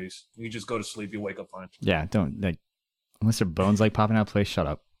about injuries. You just go to sleep, you wake up fine. Yeah, don't, like, unless their bones like popping out of place. Shut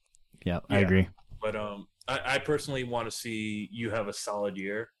up. Yeah, I agree. But I personally want to see you have a solid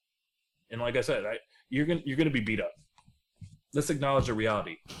year, and like I said, you're gonna be beat up. Let's acknowledge the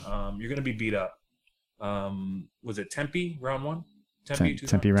reality. You're gonna be beat up. Was it Tempe round 1?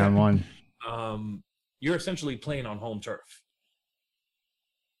 Tempe round 1. You're essentially playing on home turf.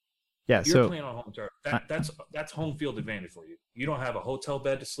 Yeah, you're playing on home turf. That's home field advantage for you. You don't have a hotel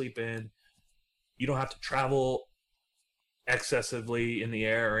bed to sleep in. You don't have to travel excessively in the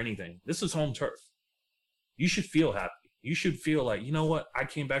air or anything. This is home turf. You should feel happy. You should feel like, you know what? I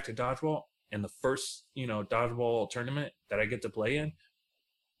came back to dodgeball, and the first, dodgeball tournament that I get to play in,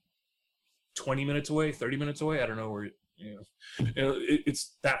 20 minutes away, 30 minutes away, I don't know where,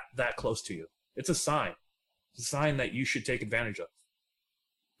 it's that close to you. It's a sign. It's a sign that you should take advantage of.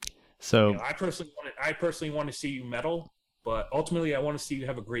 So I personally want to see you medal, but ultimately I want to see you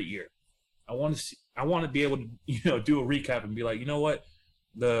have a great year. I want to be able to, do a recap and be like, you know what?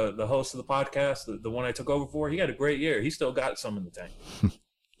 The host of the podcast, the one I took over for, he had a great year. He still got some in the tank.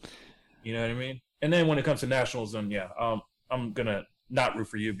 You know what I mean? And then when it comes to nationals, then I'm gonna not root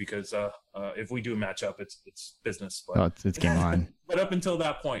for you, because if we do match up, it's business. But it's game on. But up until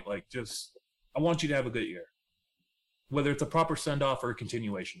that point, I want you to have a good year, whether it's a proper send off or a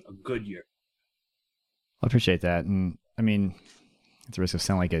continuation. A good year. I appreciate that, and I mean, at the risk of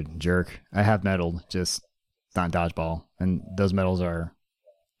sounding like a jerk, I have medaled, just not dodgeball, and those medals are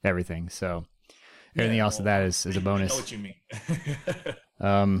everything. So everything else of that is a bonus. I know what you mean.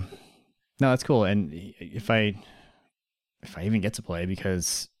 No, that's cool. And if I even get to play,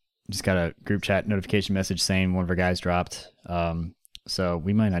 because I just got a group chat notification message saying one of our guys dropped. So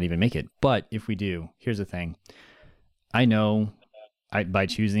we might not even make it. But if we do, here's the thing. I know by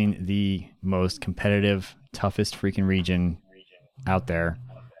choosing the most competitive, toughest freaking region out there,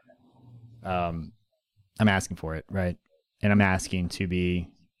 I'm asking for it, right? And I'm asking to be,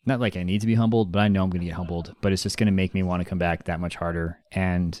 not like I need to be humbled, but I know I'm going to get humbled. But it's just going to make me want to come back that much harder.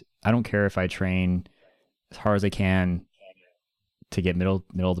 And I don't care if I train as hard as I can to get middle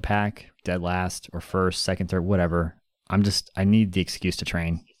of the pack, dead last, or first, second, third, whatever. I need the excuse to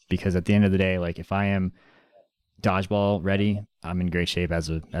train, because at the end of the day, like, if I am dodgeball ready, I'm in great shape as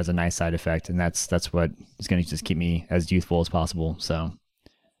a nice side effect, and that's what is going to just keep me as youthful as possible. So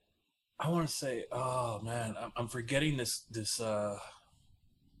I want to say, oh man, I'm forgetting this.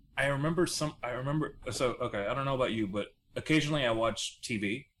 I remember. So okay, I don't know about you, but occasionally I watch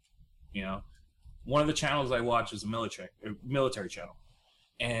TV. One of the channels I watch is a military channel,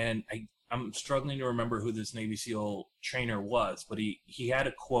 and I'm struggling to remember who this Navy SEAL trainer was, but he had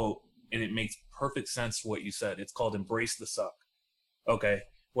a quote, and it makes perfect sense to what you said. It's called "Embrace the Suck." Okay,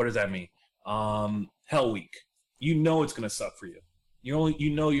 what does that mean? Hell week. You know it's gonna suck for you. You're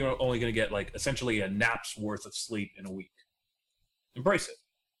only gonna get like essentially a nap's worth of sleep in a week. Embrace it,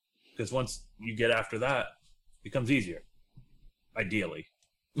 because once you get after that, it becomes easier. Ideally,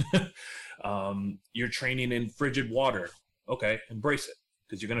 you're training in frigid water. Okay, embrace it,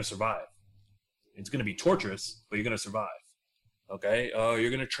 because you're gonna survive. It's gonna be torturous, but you're gonna survive. Okay,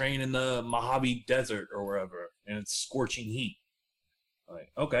 you're gonna train in the Mojave Desert or wherever, and it's scorching heat. Like,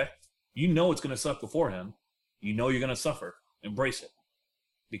 okay, you know it's going to suck beforehand. You know you're going to suffer. Embrace it,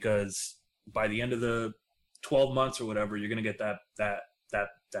 because by the end of the 12 months or whatever, you're going to get that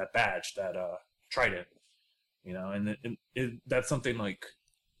badge, that trident, and that's something like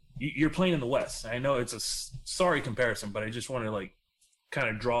you're playing in the West. I know it's a sorry comparison, but I just want to like kind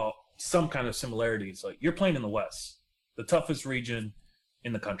of draw some kind of similarities. Like, you're playing in the West, the toughest region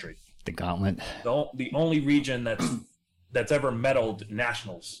in the country, the gauntlet, the only region that's ever medaled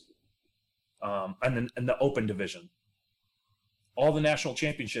nationals, and the open division. All the national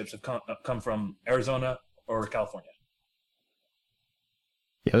championships have come from Arizona or California.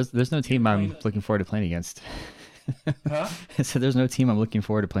 Yeah, there's no team I'm looking forward to playing against. Huh? So there's no team I'm looking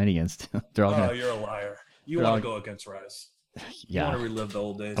forward to playing against. They're all you're a liar. You want to go against Rise. Yeah. You want to relive the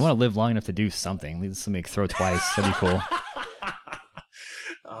old days. I want to live long enough to do something. Let me throw twice. That'd be cool.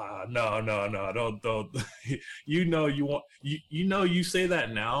 No, don't. You say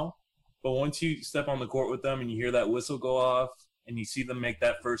that now, but once you step on the court with them and you hear that whistle go off and you see them make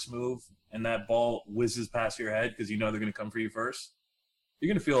that first move and that ball whizzes past your head because you know they're going to come for you first, you're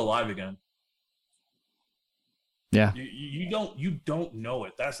going to feel alive again. Yeah. You don't know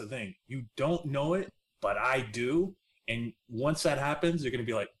it. That's the thing. You don't know it, but I do. And once that happens, you're going to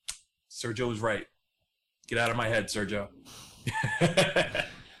be like, Sergio was right. Get out of my head, Sergio.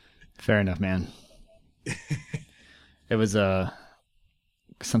 Fair enough, man. It was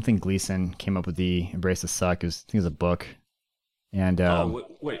something Gleason came up with, the Embrace the Suck. I think it was a book. And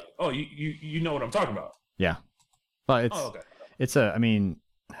wait. Oh, you know what I'm talking about? Yeah. Well, it's okay. It's I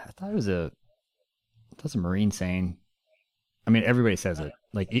thought it was a Marine saying. I mean, everybody says it.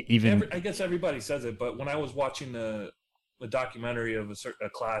 Like, even I guess everybody says it, but when I was watching the documentary of a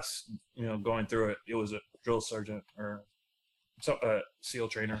class, going through it, it was a drill sergeant or SEAL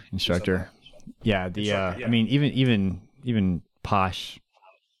trainer, instructor. Yeah, yeah. I mean, even posh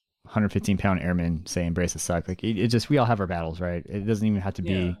 115-pound airmen say "Embrace the Suck." Like, it just, we all have our battles, right? It doesn't even have to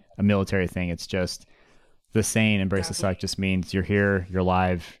be a military thing. It's just the saying "Embrace the Suck" just means you're here, you're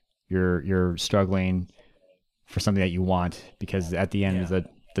alive, you're struggling for something that you want, because at the end of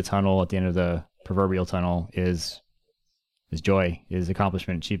the tunnel, at the end of the proverbial tunnel, is joy, is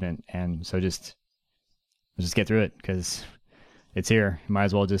accomplishment, achievement. And so just get through it, because it's here. You might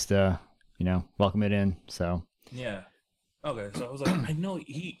as well just welcome it in. So yeah. Okay, so I was like, I know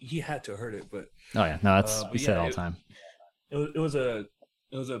he had to have heard it, but oh yeah, no, that's we say it all the time. It was a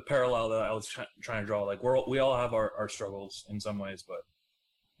parallel that I was trying to draw. Like, we all have our struggles in some ways, but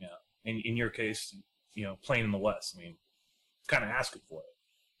in your case, playing in the West, I mean, kind of asking for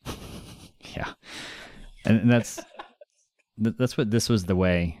it. Yeah, and that's what this was the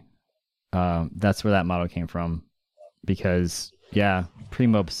way. That's where that motto came from, because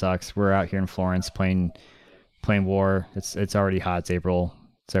pre-mob sucks. We're out here in Florence playing war. It's already hot. It's April.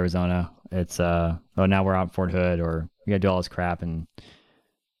 It's Arizona. It's now we're out in Fort Hood, or we gotta do all this crap, and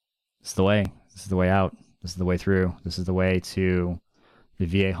it's the way. This is the way out. This is the way through. This is the way to the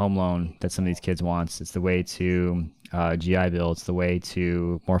VA home loan that some of these kids wants. It's the way to GI Bill. It's the way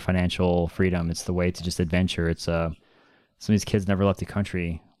to more financial freedom. It's the way to just adventure. It's some of these kids never left the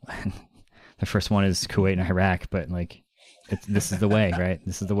country. The first one is Kuwait and Iraq, but like, this is the way, right?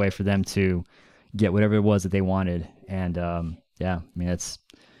 This is the way for them to get whatever it was that they wanted. And I mean,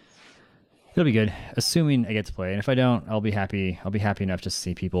 it'll be good, assuming I get to play. And if I don't, I'll be happy. I'll be happy enough just to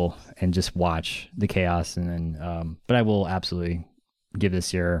see people and just watch the chaos. And then, but I will absolutely give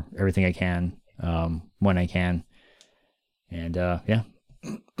this year everything I can, when I can. And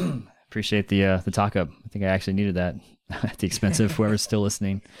appreciate the talk up. I think I actually needed that at the expense of whoever's still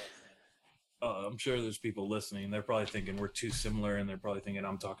listening. I'm sure there's people listening. They're probably thinking we're too similar, and they're probably thinking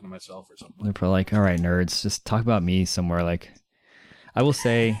I'm talking to myself or something. They're probably like, all right, nerds, just talk about me somewhere. Like, I will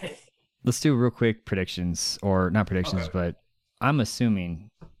say, let's do real quick predictions, or not predictions, but I'm assuming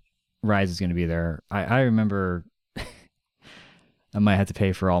Rise is going to be there. I remember I might have to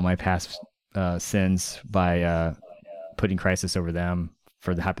pay for all my past sins by putting Crisis over them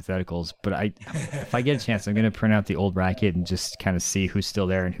for the hypotheticals. But if I get a chance, I'm going to print out the old bracket and just kind of see who's still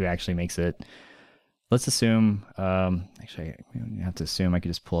there and who actually makes it. Let's assume, actually, I have to assume. I could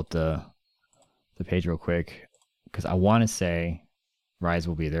just pull up the page real quick, because I want to say Rise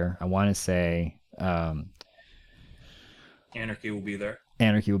will be there. I want to say Anarchy will be there.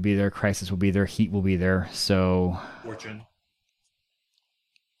 Anarchy will be there. Crisis will be there. Heat will be there. So Fortune.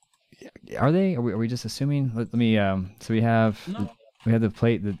 Are they? Are we just assuming? Let me. So we have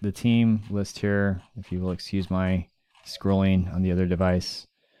the team list here. If you will excuse my scrolling on the other device.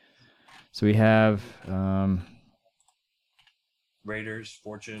 So we have Raiders,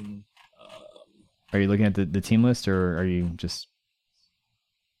 Fortune, Are you looking at the team list, or are you just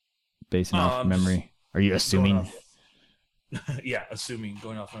basing off memory? Are you assuming? Yeah, assuming,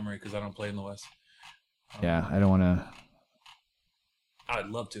 going off memory because I don't play in the West. Yeah, I don't want to. I'd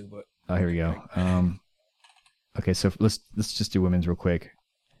love to, but oh, here we go. Okay, so let's just do women's real quick.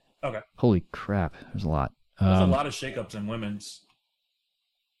 Okay. Holy crap, there's a lot. There's a lot of shakeups in women's.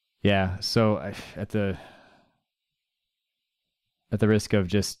 Yeah, so at the risk of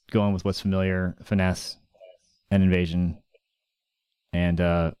just going with what's familiar, finesse and invasion, and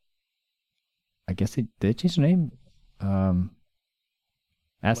I guess they changed their name.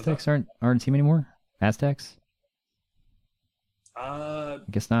 Aztecs aren't a team anymore. Aztecs. I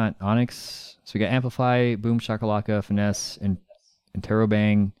guess not. Onyx. So we got Amplify, Boom Shakalaka, Finesse, and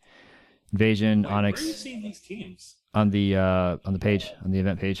Interrobang, Invasion, Wait, Onyx. Where are you seeing these teams? On the page, on the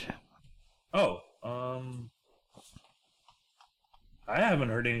event page. Oh, I haven't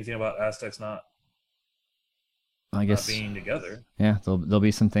heard anything about Aztecs not being together. Yeah, there'll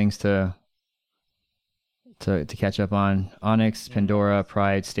be some things to catch up on. Onyx, Pandora,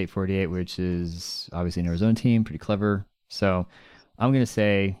 Pride, State 48, which is obviously an Arizona team, pretty clever. So I'm gonna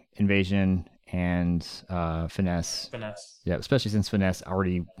say Invasion and Finesse. Finesse. Yeah, especially since Finesse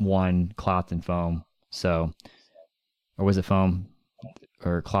already won Cloth and Foam. So, or was it Foam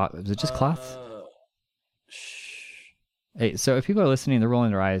or Cloth? Was it just Cloth? Hey, so if people are listening, they're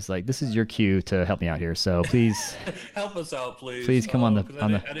rolling their eyes. Like, this is your cue to help me out here. So please help us out, please. Please come on the.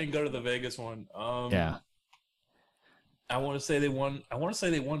 I didn't go to the Vegas one. Yeah. I want to say they won. I want to say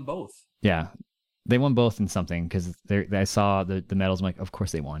they won both. Yeah, they won both in something because I saw the medals. I'm like, of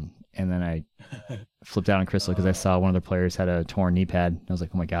course they won. And then I flipped out on Crystal because I saw one of their players had a torn knee pad. I was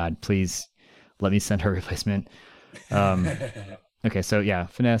like, oh my god, please let me send her a replacement. Okay, so yeah,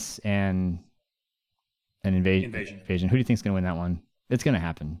 Finesse and Invasion. Who do you think is going to win that one? It's going to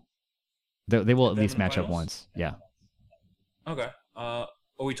happen. They will at least match up once. Yeah. Okay. Are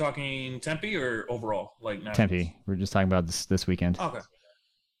we talking Tempe or overall? Like nationals? Tempe. We're just talking about this weekend. Okay.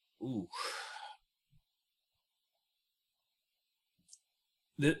 Ooh.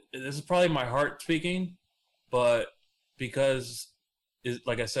 This is probably my heart speaking, but because,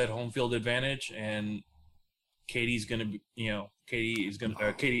 like I said, home field advantage, and Katie's going to be,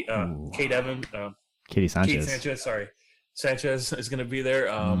 Kate Evans. Katie Sanchez. Kate Sanchez, sorry. Sanchez is going to be there.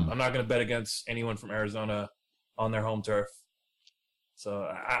 I'm not going to bet against anyone from Arizona on their home turf. So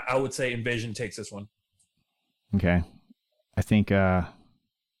I would say Invasion takes this one. Okay. I think, dang.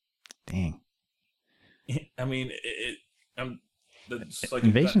 I mean, it's like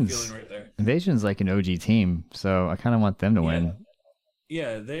Invasion's, a gut feeling right there. Invasion's like an OG team, so I kind of want them to win.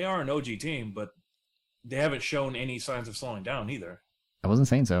 Yeah, they are an OG team, but they haven't shown any signs of slowing down either. I wasn't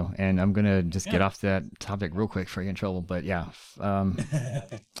saying so, and I'm gonna just get off that topic real quick before I get in trouble. But yeah, no,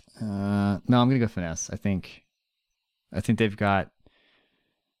 I'm gonna go Finesse. I think they've got,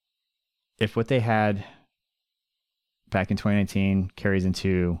 if what they had back in 2019 carries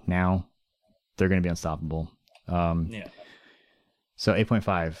into now, they're gonna be unstoppable. So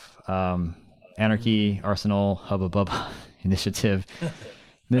 8.5, Anarchy, Arsenal, Hubba Bubba, Initiative,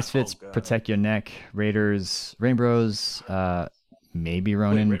 Misfits, Protect Your Neck, Raiders, Rainbows. Maybe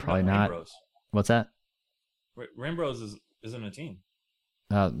Ronin, probably not. Rainbows. What's that? Rainbows isn't a team.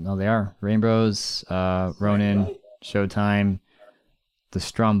 No, they are. Rainbows, Ronin, Showtime, the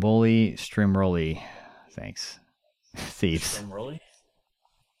Stromboli, Strimroli. Thanks. Thieves. Strimroli?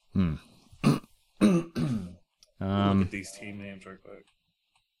 Look at these team names real quick.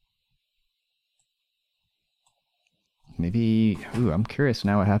 Maybe. I'm curious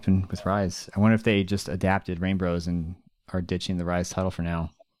now what happened with Rise. I wonder if they just adapted Rainbows and are ditching the Rise title for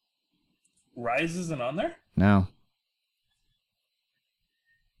now. Rise isn't on there? No.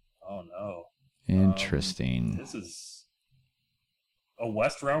 Oh no. Interesting. This is a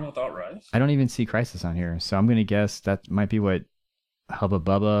West round without Rise? I don't even see Crisis on here, so I'm gonna guess that might be what Hubba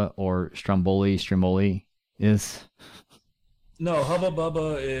Bubba or Stromboli is. No, Hubba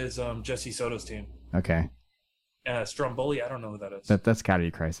Bubba is Jesse Soto's team. Okay. Stromboli, I don't know who that is. That's gotta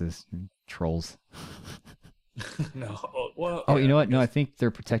be Crisis. Trolls. No. Well. Oh, you know what? No, I think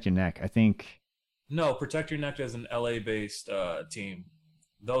they're Protect Your Neck. I think. No, Protect Your Neck is an LA-based team.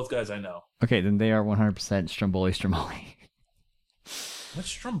 Those guys I know. Okay, then they are 100% Stromboli. What's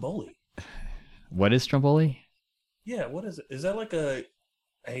Stromboli? What is Stromboli? Yeah, what is it? Is that like a?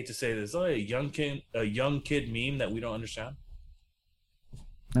 I hate to say this. Is that like a young kid meme that we don't understand?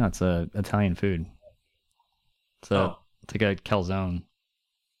 No, it's a Italian food. It's like a calzone.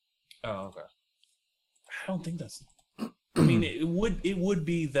 Oh, okay. I don't think that's. I mean, it would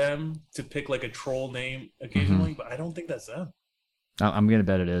be them to pick like a troll name occasionally, but I don't think that's them. I'm gonna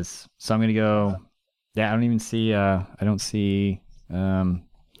bet it is. So I'm gonna go Yeah, I don't even see. I don't see.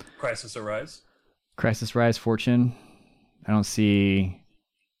 Crisis Arise. Crisis Rise Fortune. I don't see.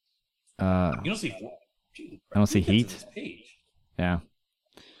 You don't see. I don't see Get to Heat. this page. Yeah.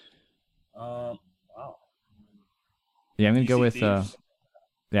 Wow. Yeah, I'm gonna You go see with. Thieves?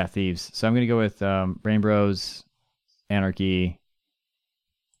 Yeah, Thieves. So I'm gonna go with Rain Bros, Anarchy,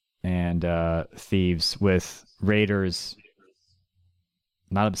 and Thieves with Raiders.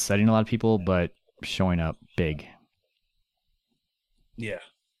 Not upsetting a lot of people, but showing up big. Yeah.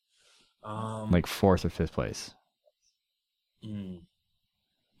 Like 4th or 5th place. I'm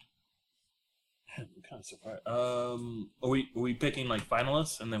kind of surprised. Are we picking like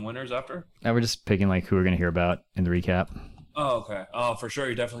finalists and then winners after? Now we're just picking like who we're gonna hear about in the recap. Oh, okay. Oh, for sure.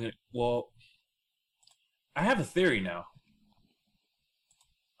 You're definitely. Well, I have a theory now.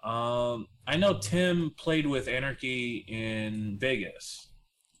 I know Tim played with Anarchy in Vegas.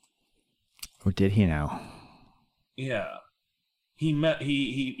 Oh, did he now? Yeah, he met.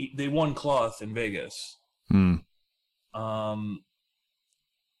 They won cloth in Vegas. Hmm.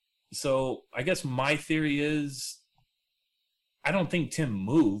 So I guess my theory is, I don't think Tim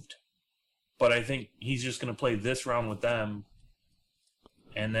moved, but I think he's just going to play this round with them,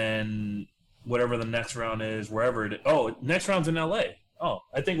 and then whatever the next round is, wherever it is. Oh, next round's in LA. Oh,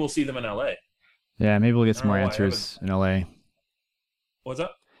 I think we'll see them in LA. Yeah, maybe we'll get some more answers in LA. What's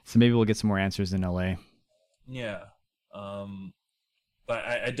up? So maybe we'll get some more answers in LA. Yeah. But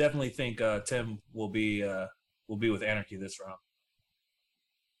I definitely think Tim will be with Anarchy this round.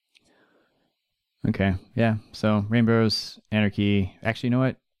 Okay. Yeah. So Rainbows, Anarchy. Actually, you know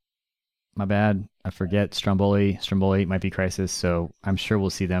what? My bad. I forget Stromboli. Stromboli might be Crisis, so I'm sure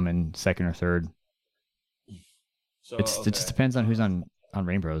we'll see them in 2nd or 3rd. So It just depends on who's on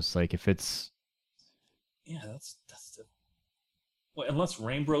Rainbows. Like if it's that's the. Well, unless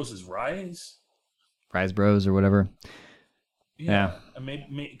Rainbows is Rise Bros or whatever. Yeah.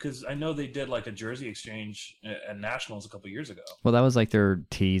 Maybe because I know they did like a jersey exchange at Nationals a couple years ago. Well, that was like their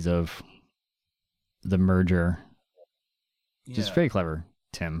tease of the merger. Just very clever,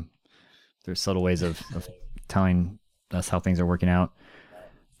 Tim. There's subtle ways of telling us how things are working out.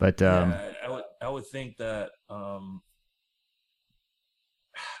 But I would think that I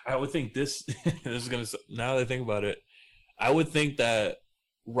would think this this is gonna, now that I think about it, I would think that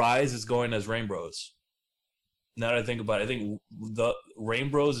Rise is going as Rainbows. Now that I think about it, I think the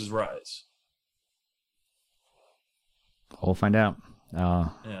Rainbows is Rise. We'll find out.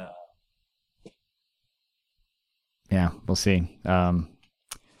 Yeah, we'll see.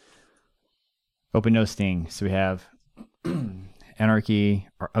 Open no sting. So we have Anarchy.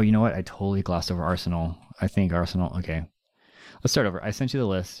 Oh, you know what? I totally glossed over Arsenal. I think Arsenal. Okay. Let's start over. I sent you the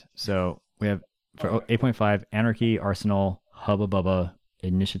list. So we have for 8.5 Anarchy, Arsenal, Hubba Bubba,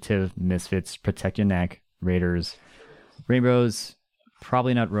 Initiative, Misfits, Protect Your Neck, Raiders, Rainbows,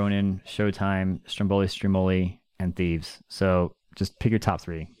 probably not Ronin, Showtime, Stromboli, Streamoli, and Thieves. So just pick your top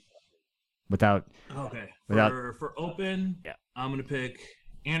 3. Without for open, yeah, I'm gonna pick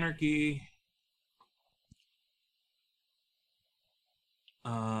Anarchy,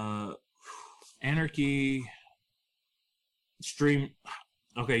 Anarchy, Stream.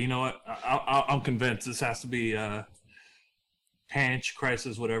 Okay, you know what? I'm convinced this has to be Panch,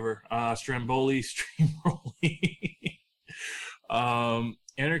 Crisis, whatever. Stromboli, Streamoli,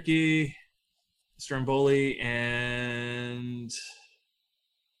 Anarchy, Stromboli, and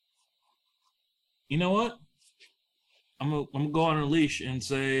you know what? I'm gonna go on a leash and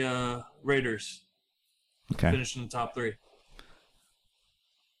say Raiders. Okay. Finish in the top 3.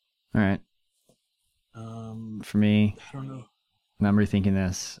 All right. For me, I don't know. I'm rethinking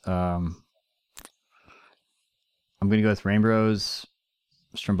this. I'm going to go with Rainbows,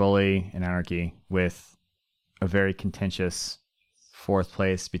 Stromboli, and Anarchy with a very contentious 4th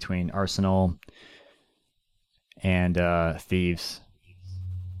place between Arsenal and Thieves.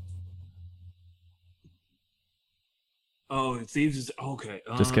 Oh, Thieves is okay.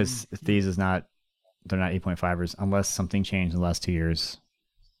 Just because Thieves is not, they're not 8.5ers unless something changed in the last 2 years.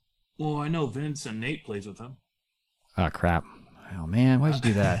 Well, I know Vince and Nate plays with them. Oh, crap. Oh, man, why'd you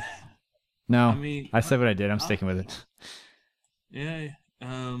do that? No, I mean, I said what I did. I'm sticking with it. Yeah.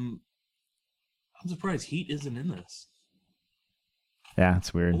 I'm surprised Heat isn't in this. Yeah,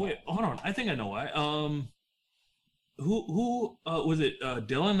 it's weird. Oh, wait, hold on. I think I know why. Who was it?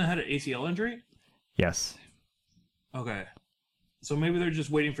 Dylan that had an ACL injury? Yes. Okay. So maybe they're just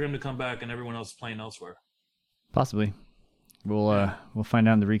waiting for him to come back and everyone else is playing elsewhere. Possibly. We'll find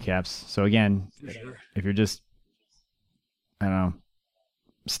out in the recaps. So again, if you're just, I don't know,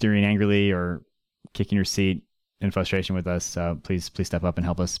 steering angrily or kicking your seat in frustration with us, please step up and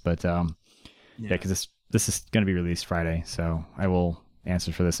help us. But Yeah, because this is going to be released Friday, so I will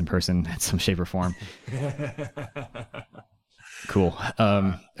answer for this in person in some shape or form. Cool.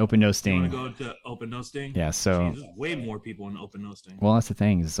 Open no sting. You want to go to open no sting? Yeah. So jeez, there's way more people in open no sting. Well, that's the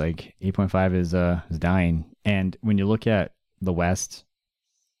thing. It's like 8.5 is dying, and when you look at the West,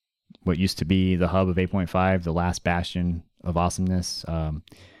 what used to be the hub of 8.5, the last bastion of awesomeness,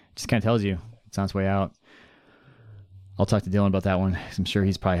 just kind of tells you it's on its way out. I'll talk to Dylan about that one. I'm sure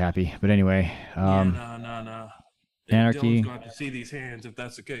he's probably happy. But anyway, no. Anarchy. Dylan's going to see these hands if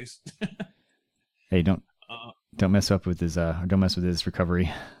that's the case. Hey, don't mess up with his don't mess with his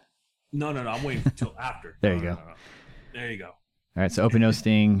recovery. No. I'm waiting until after. There you go. No. There you go. All right. So open no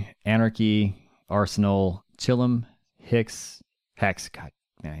sting, Anarchy, Arsenal, Chillum, Hex. God,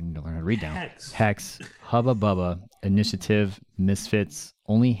 man, I need to learn how to read now. Hex, Hubba Bubba, Initiative, Misfits,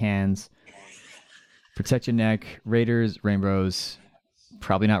 Only Hands, Protect Your Neck, Raiders, Rainbows,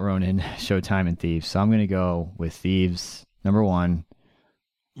 probably not Ronin, Showtime, and Thieves. So I'm going to go with Thieves, number 1,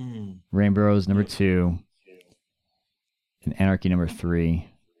 Rainbows, number 2, and Anarchy, number 3,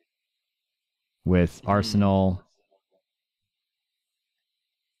 with Arsenal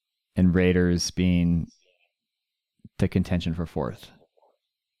and Raiders being the contention for 4th.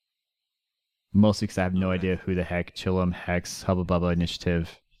 Mostly because I have no idea who the heck Chillum, Hex, Hubba Bubba,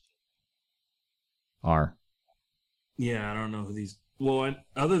 Initiative are. Yeah, I don't know who these. Well,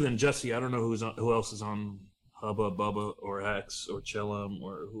 other than Jesse, I don't know who else is on Hubba Bubba or Hex or Chillum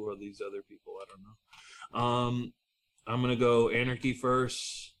or who are these other people. I don't know. I'm gonna go Anarchy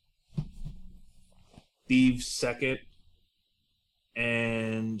first, Thieves second,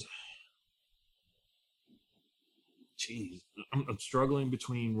 and jeez, I'm struggling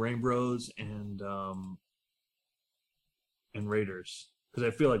between Rainbows and Raiders. Because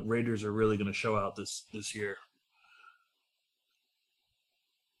I feel like Raiders are really going to show out this year.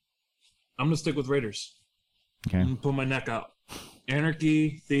 I'm going to stick with Raiders. Okay. I'm going to put my neck out.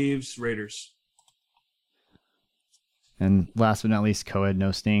 Anarchy, Thieves, Raiders. And last but not least, Co-Ed,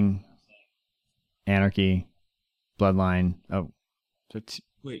 no sting, Anarchy, Bloodline. Oh,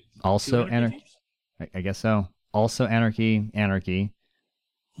 wait. Also Anarchy. I guess so. Also Anarchy,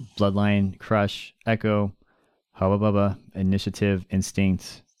 Bloodline, Crush, Echo, Hubba Bubba, Initiative,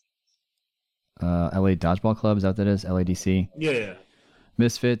 Instinct, LA Dodgeball Club, is that what that is? LADC? Yeah.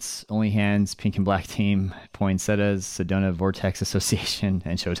 Misfits, Only Hands, Pink and Black Team, Poinsettias, Sedona Vortex Association,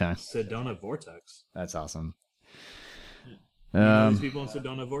 and Showtime. Sedona Vortex? That's awesome. You know these people in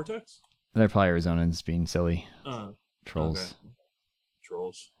Sedona Vortex? They're probably Arizonans being silly. Trolls. Okay.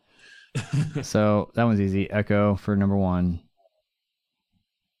 Trolls. So that one's easy. Echo for number 1.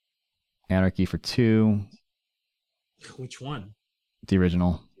 Anarchy for 2. Which one? The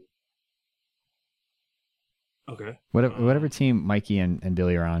original. Okay. Whatever team Mikey and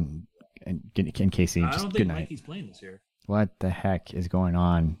Billy are on, and Casey. I just don't good think night. Mikey's playing this year. What the heck is going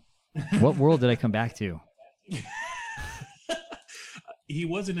on? What world did I come back to? He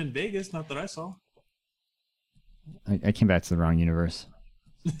wasn't in Vegas, not that I saw. I came back to the wrong universe.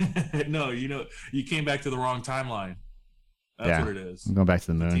 No, you came back to the wrong timeline. That's what it is. I'm going back to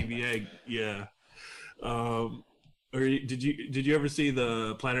the moon. TVA, yeah. Or did you ever see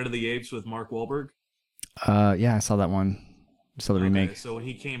the Planet of the Apes with Mark Wahlberg? Yeah, I saw that one. I saw the remake. So when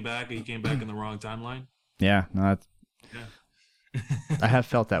he came back in the wrong timeline. Yeah, no, yeah. I have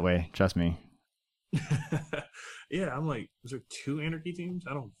felt that way. Trust me. Yeah, I'm like, is there 2 Anarchy teams?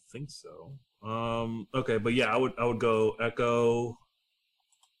 I don't think so. Okay, but yeah, I would go Echo.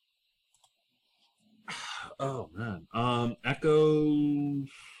 Oh man, Echo,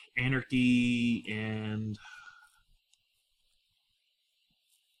 Anarchy, and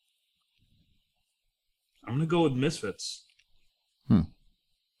I'm gonna go with Misfits.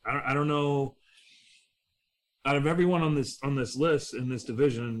 I don't know. Out of everyone on this list in this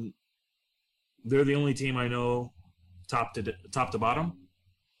division, they're the only team I know top to bottom.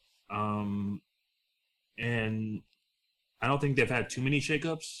 And I don't think they've had too many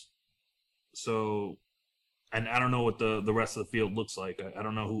shakeups. So, and I don't know what the rest of the field looks like. I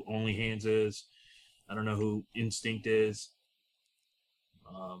don't know who Only Hands is. I don't know who Instinct is.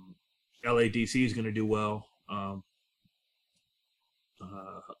 LADC is going to do well.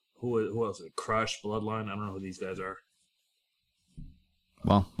 Who else? Crush, Bloodline. I don't know who these guys are.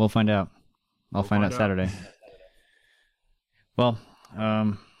 Well, we'll find out. I'll find out Saturday. Well,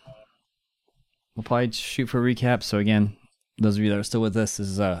 we'll probably shoot for a recap. So again, those of you that are still with us, this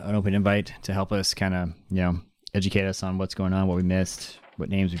is an open invite to help us kind of, educate us on what's going on, what we missed, what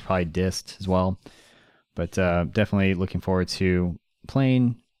names we probably dissed as well. But definitely looking forward to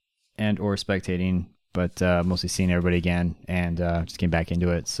playing and or spectating, but mostly seeing everybody again and just getting back into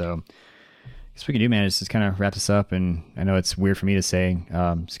it. So guess we can do, man, is just kind of wrap this up. And I know it's weird for me to say,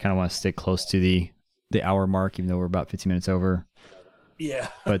 just kind of want to stick close to the hour mark, even though we're about 15 minutes over. Yeah.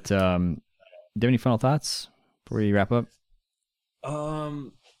 But do you have any final thoughts before we wrap up?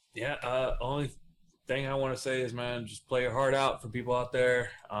 Yeah. Only thing I want to say is, man, just play your heart out for people out there.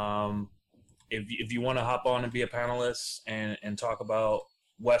 If you want to hop on and be a panelist and talk about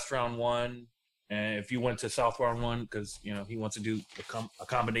West round one, and if you went to South round one, because he wants to do a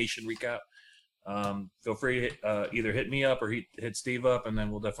combination recap, feel free to either hit me up or hit Steve up, and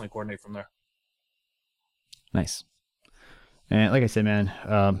then we'll definitely coordinate from there. Nice. And like I said, man,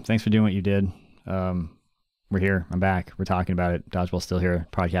 thanks for doing what you did. We're here. I'm back. We're talking about it. Dodgeball's still here.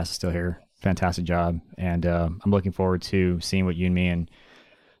 Podcast is still here. Fantastic job. And I'm looking forward to seeing what you and me and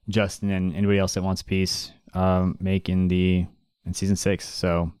Justin and anybody else that wants a piece make in season 6.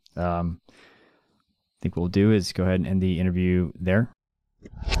 So I think what we'll do is go ahead and end the interview there.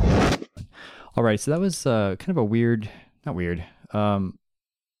 All right. So that was kind of a not weird,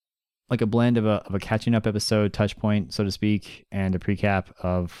 like a blend of a catching up episode, touch point, so to speak, and a precap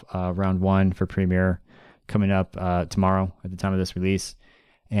of round 1 for premiere coming up tomorrow at the time of this release.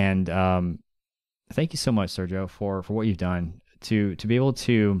 And thank you so much, Sergio, for what you've done to be able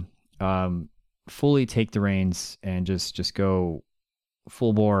to fully take the reins and just go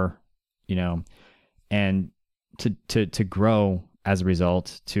full bore, and to grow as a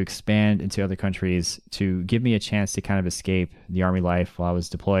result, to expand into other countries, to give me a chance to kind of escape the Army life while I was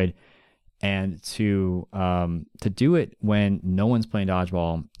deployed, and to do it when no one's playing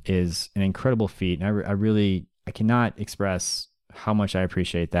dodgeball is an incredible feat. And I cannot express how much I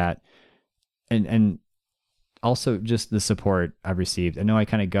appreciate that. And also just the support I've received. I know I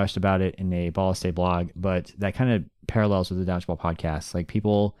kind of gushed about it in a Ball State blog, but that kind of parallels with the Dodgeball podcast. Like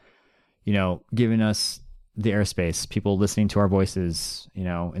people, giving us the airspace, people listening to our voices,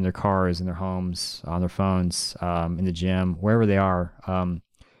 in their cars, in their homes, on their phones, in the gym, wherever they are.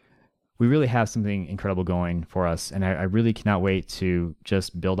 We really have something incredible going for us. And I really cannot wait to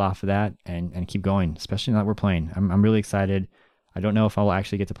just build off of that and keep going, especially now that we're playing. I'm really excited. I don't know if I will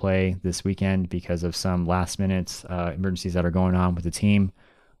actually get to play this weekend because of some last minute emergencies that are going on with the team,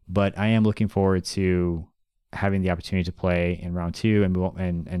 but I am looking forward to having the opportunity to play in round 2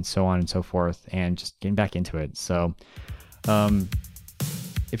 and so on and so forth, and just getting back into it. So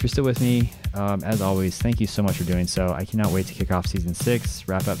if you're still with me, as always, thank you so much for doing so. I cannot wait to kick off season 6,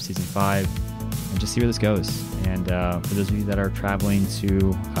 wrap up season 5, and just see where this goes. And for those of you that are traveling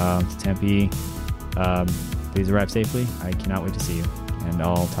to Tempe, please arrive safely. I cannot wait to see you. And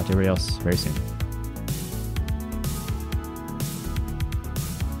I'll talk to everybody else very soon.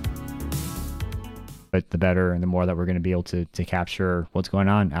 But the better and the more that we're going to be able to capture what's going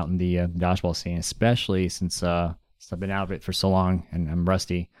on out in the dodgeball scene, especially since I've been out of it for so long and I'm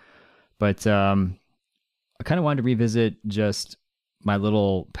rusty. But I kind of wanted to revisit just my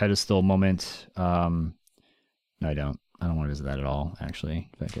little pedestal moment. No, I don't. I don't want to visit that at all, actually.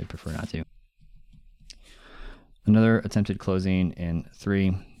 In fact, I'd prefer not to. Another attempted closing in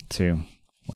 3, 2,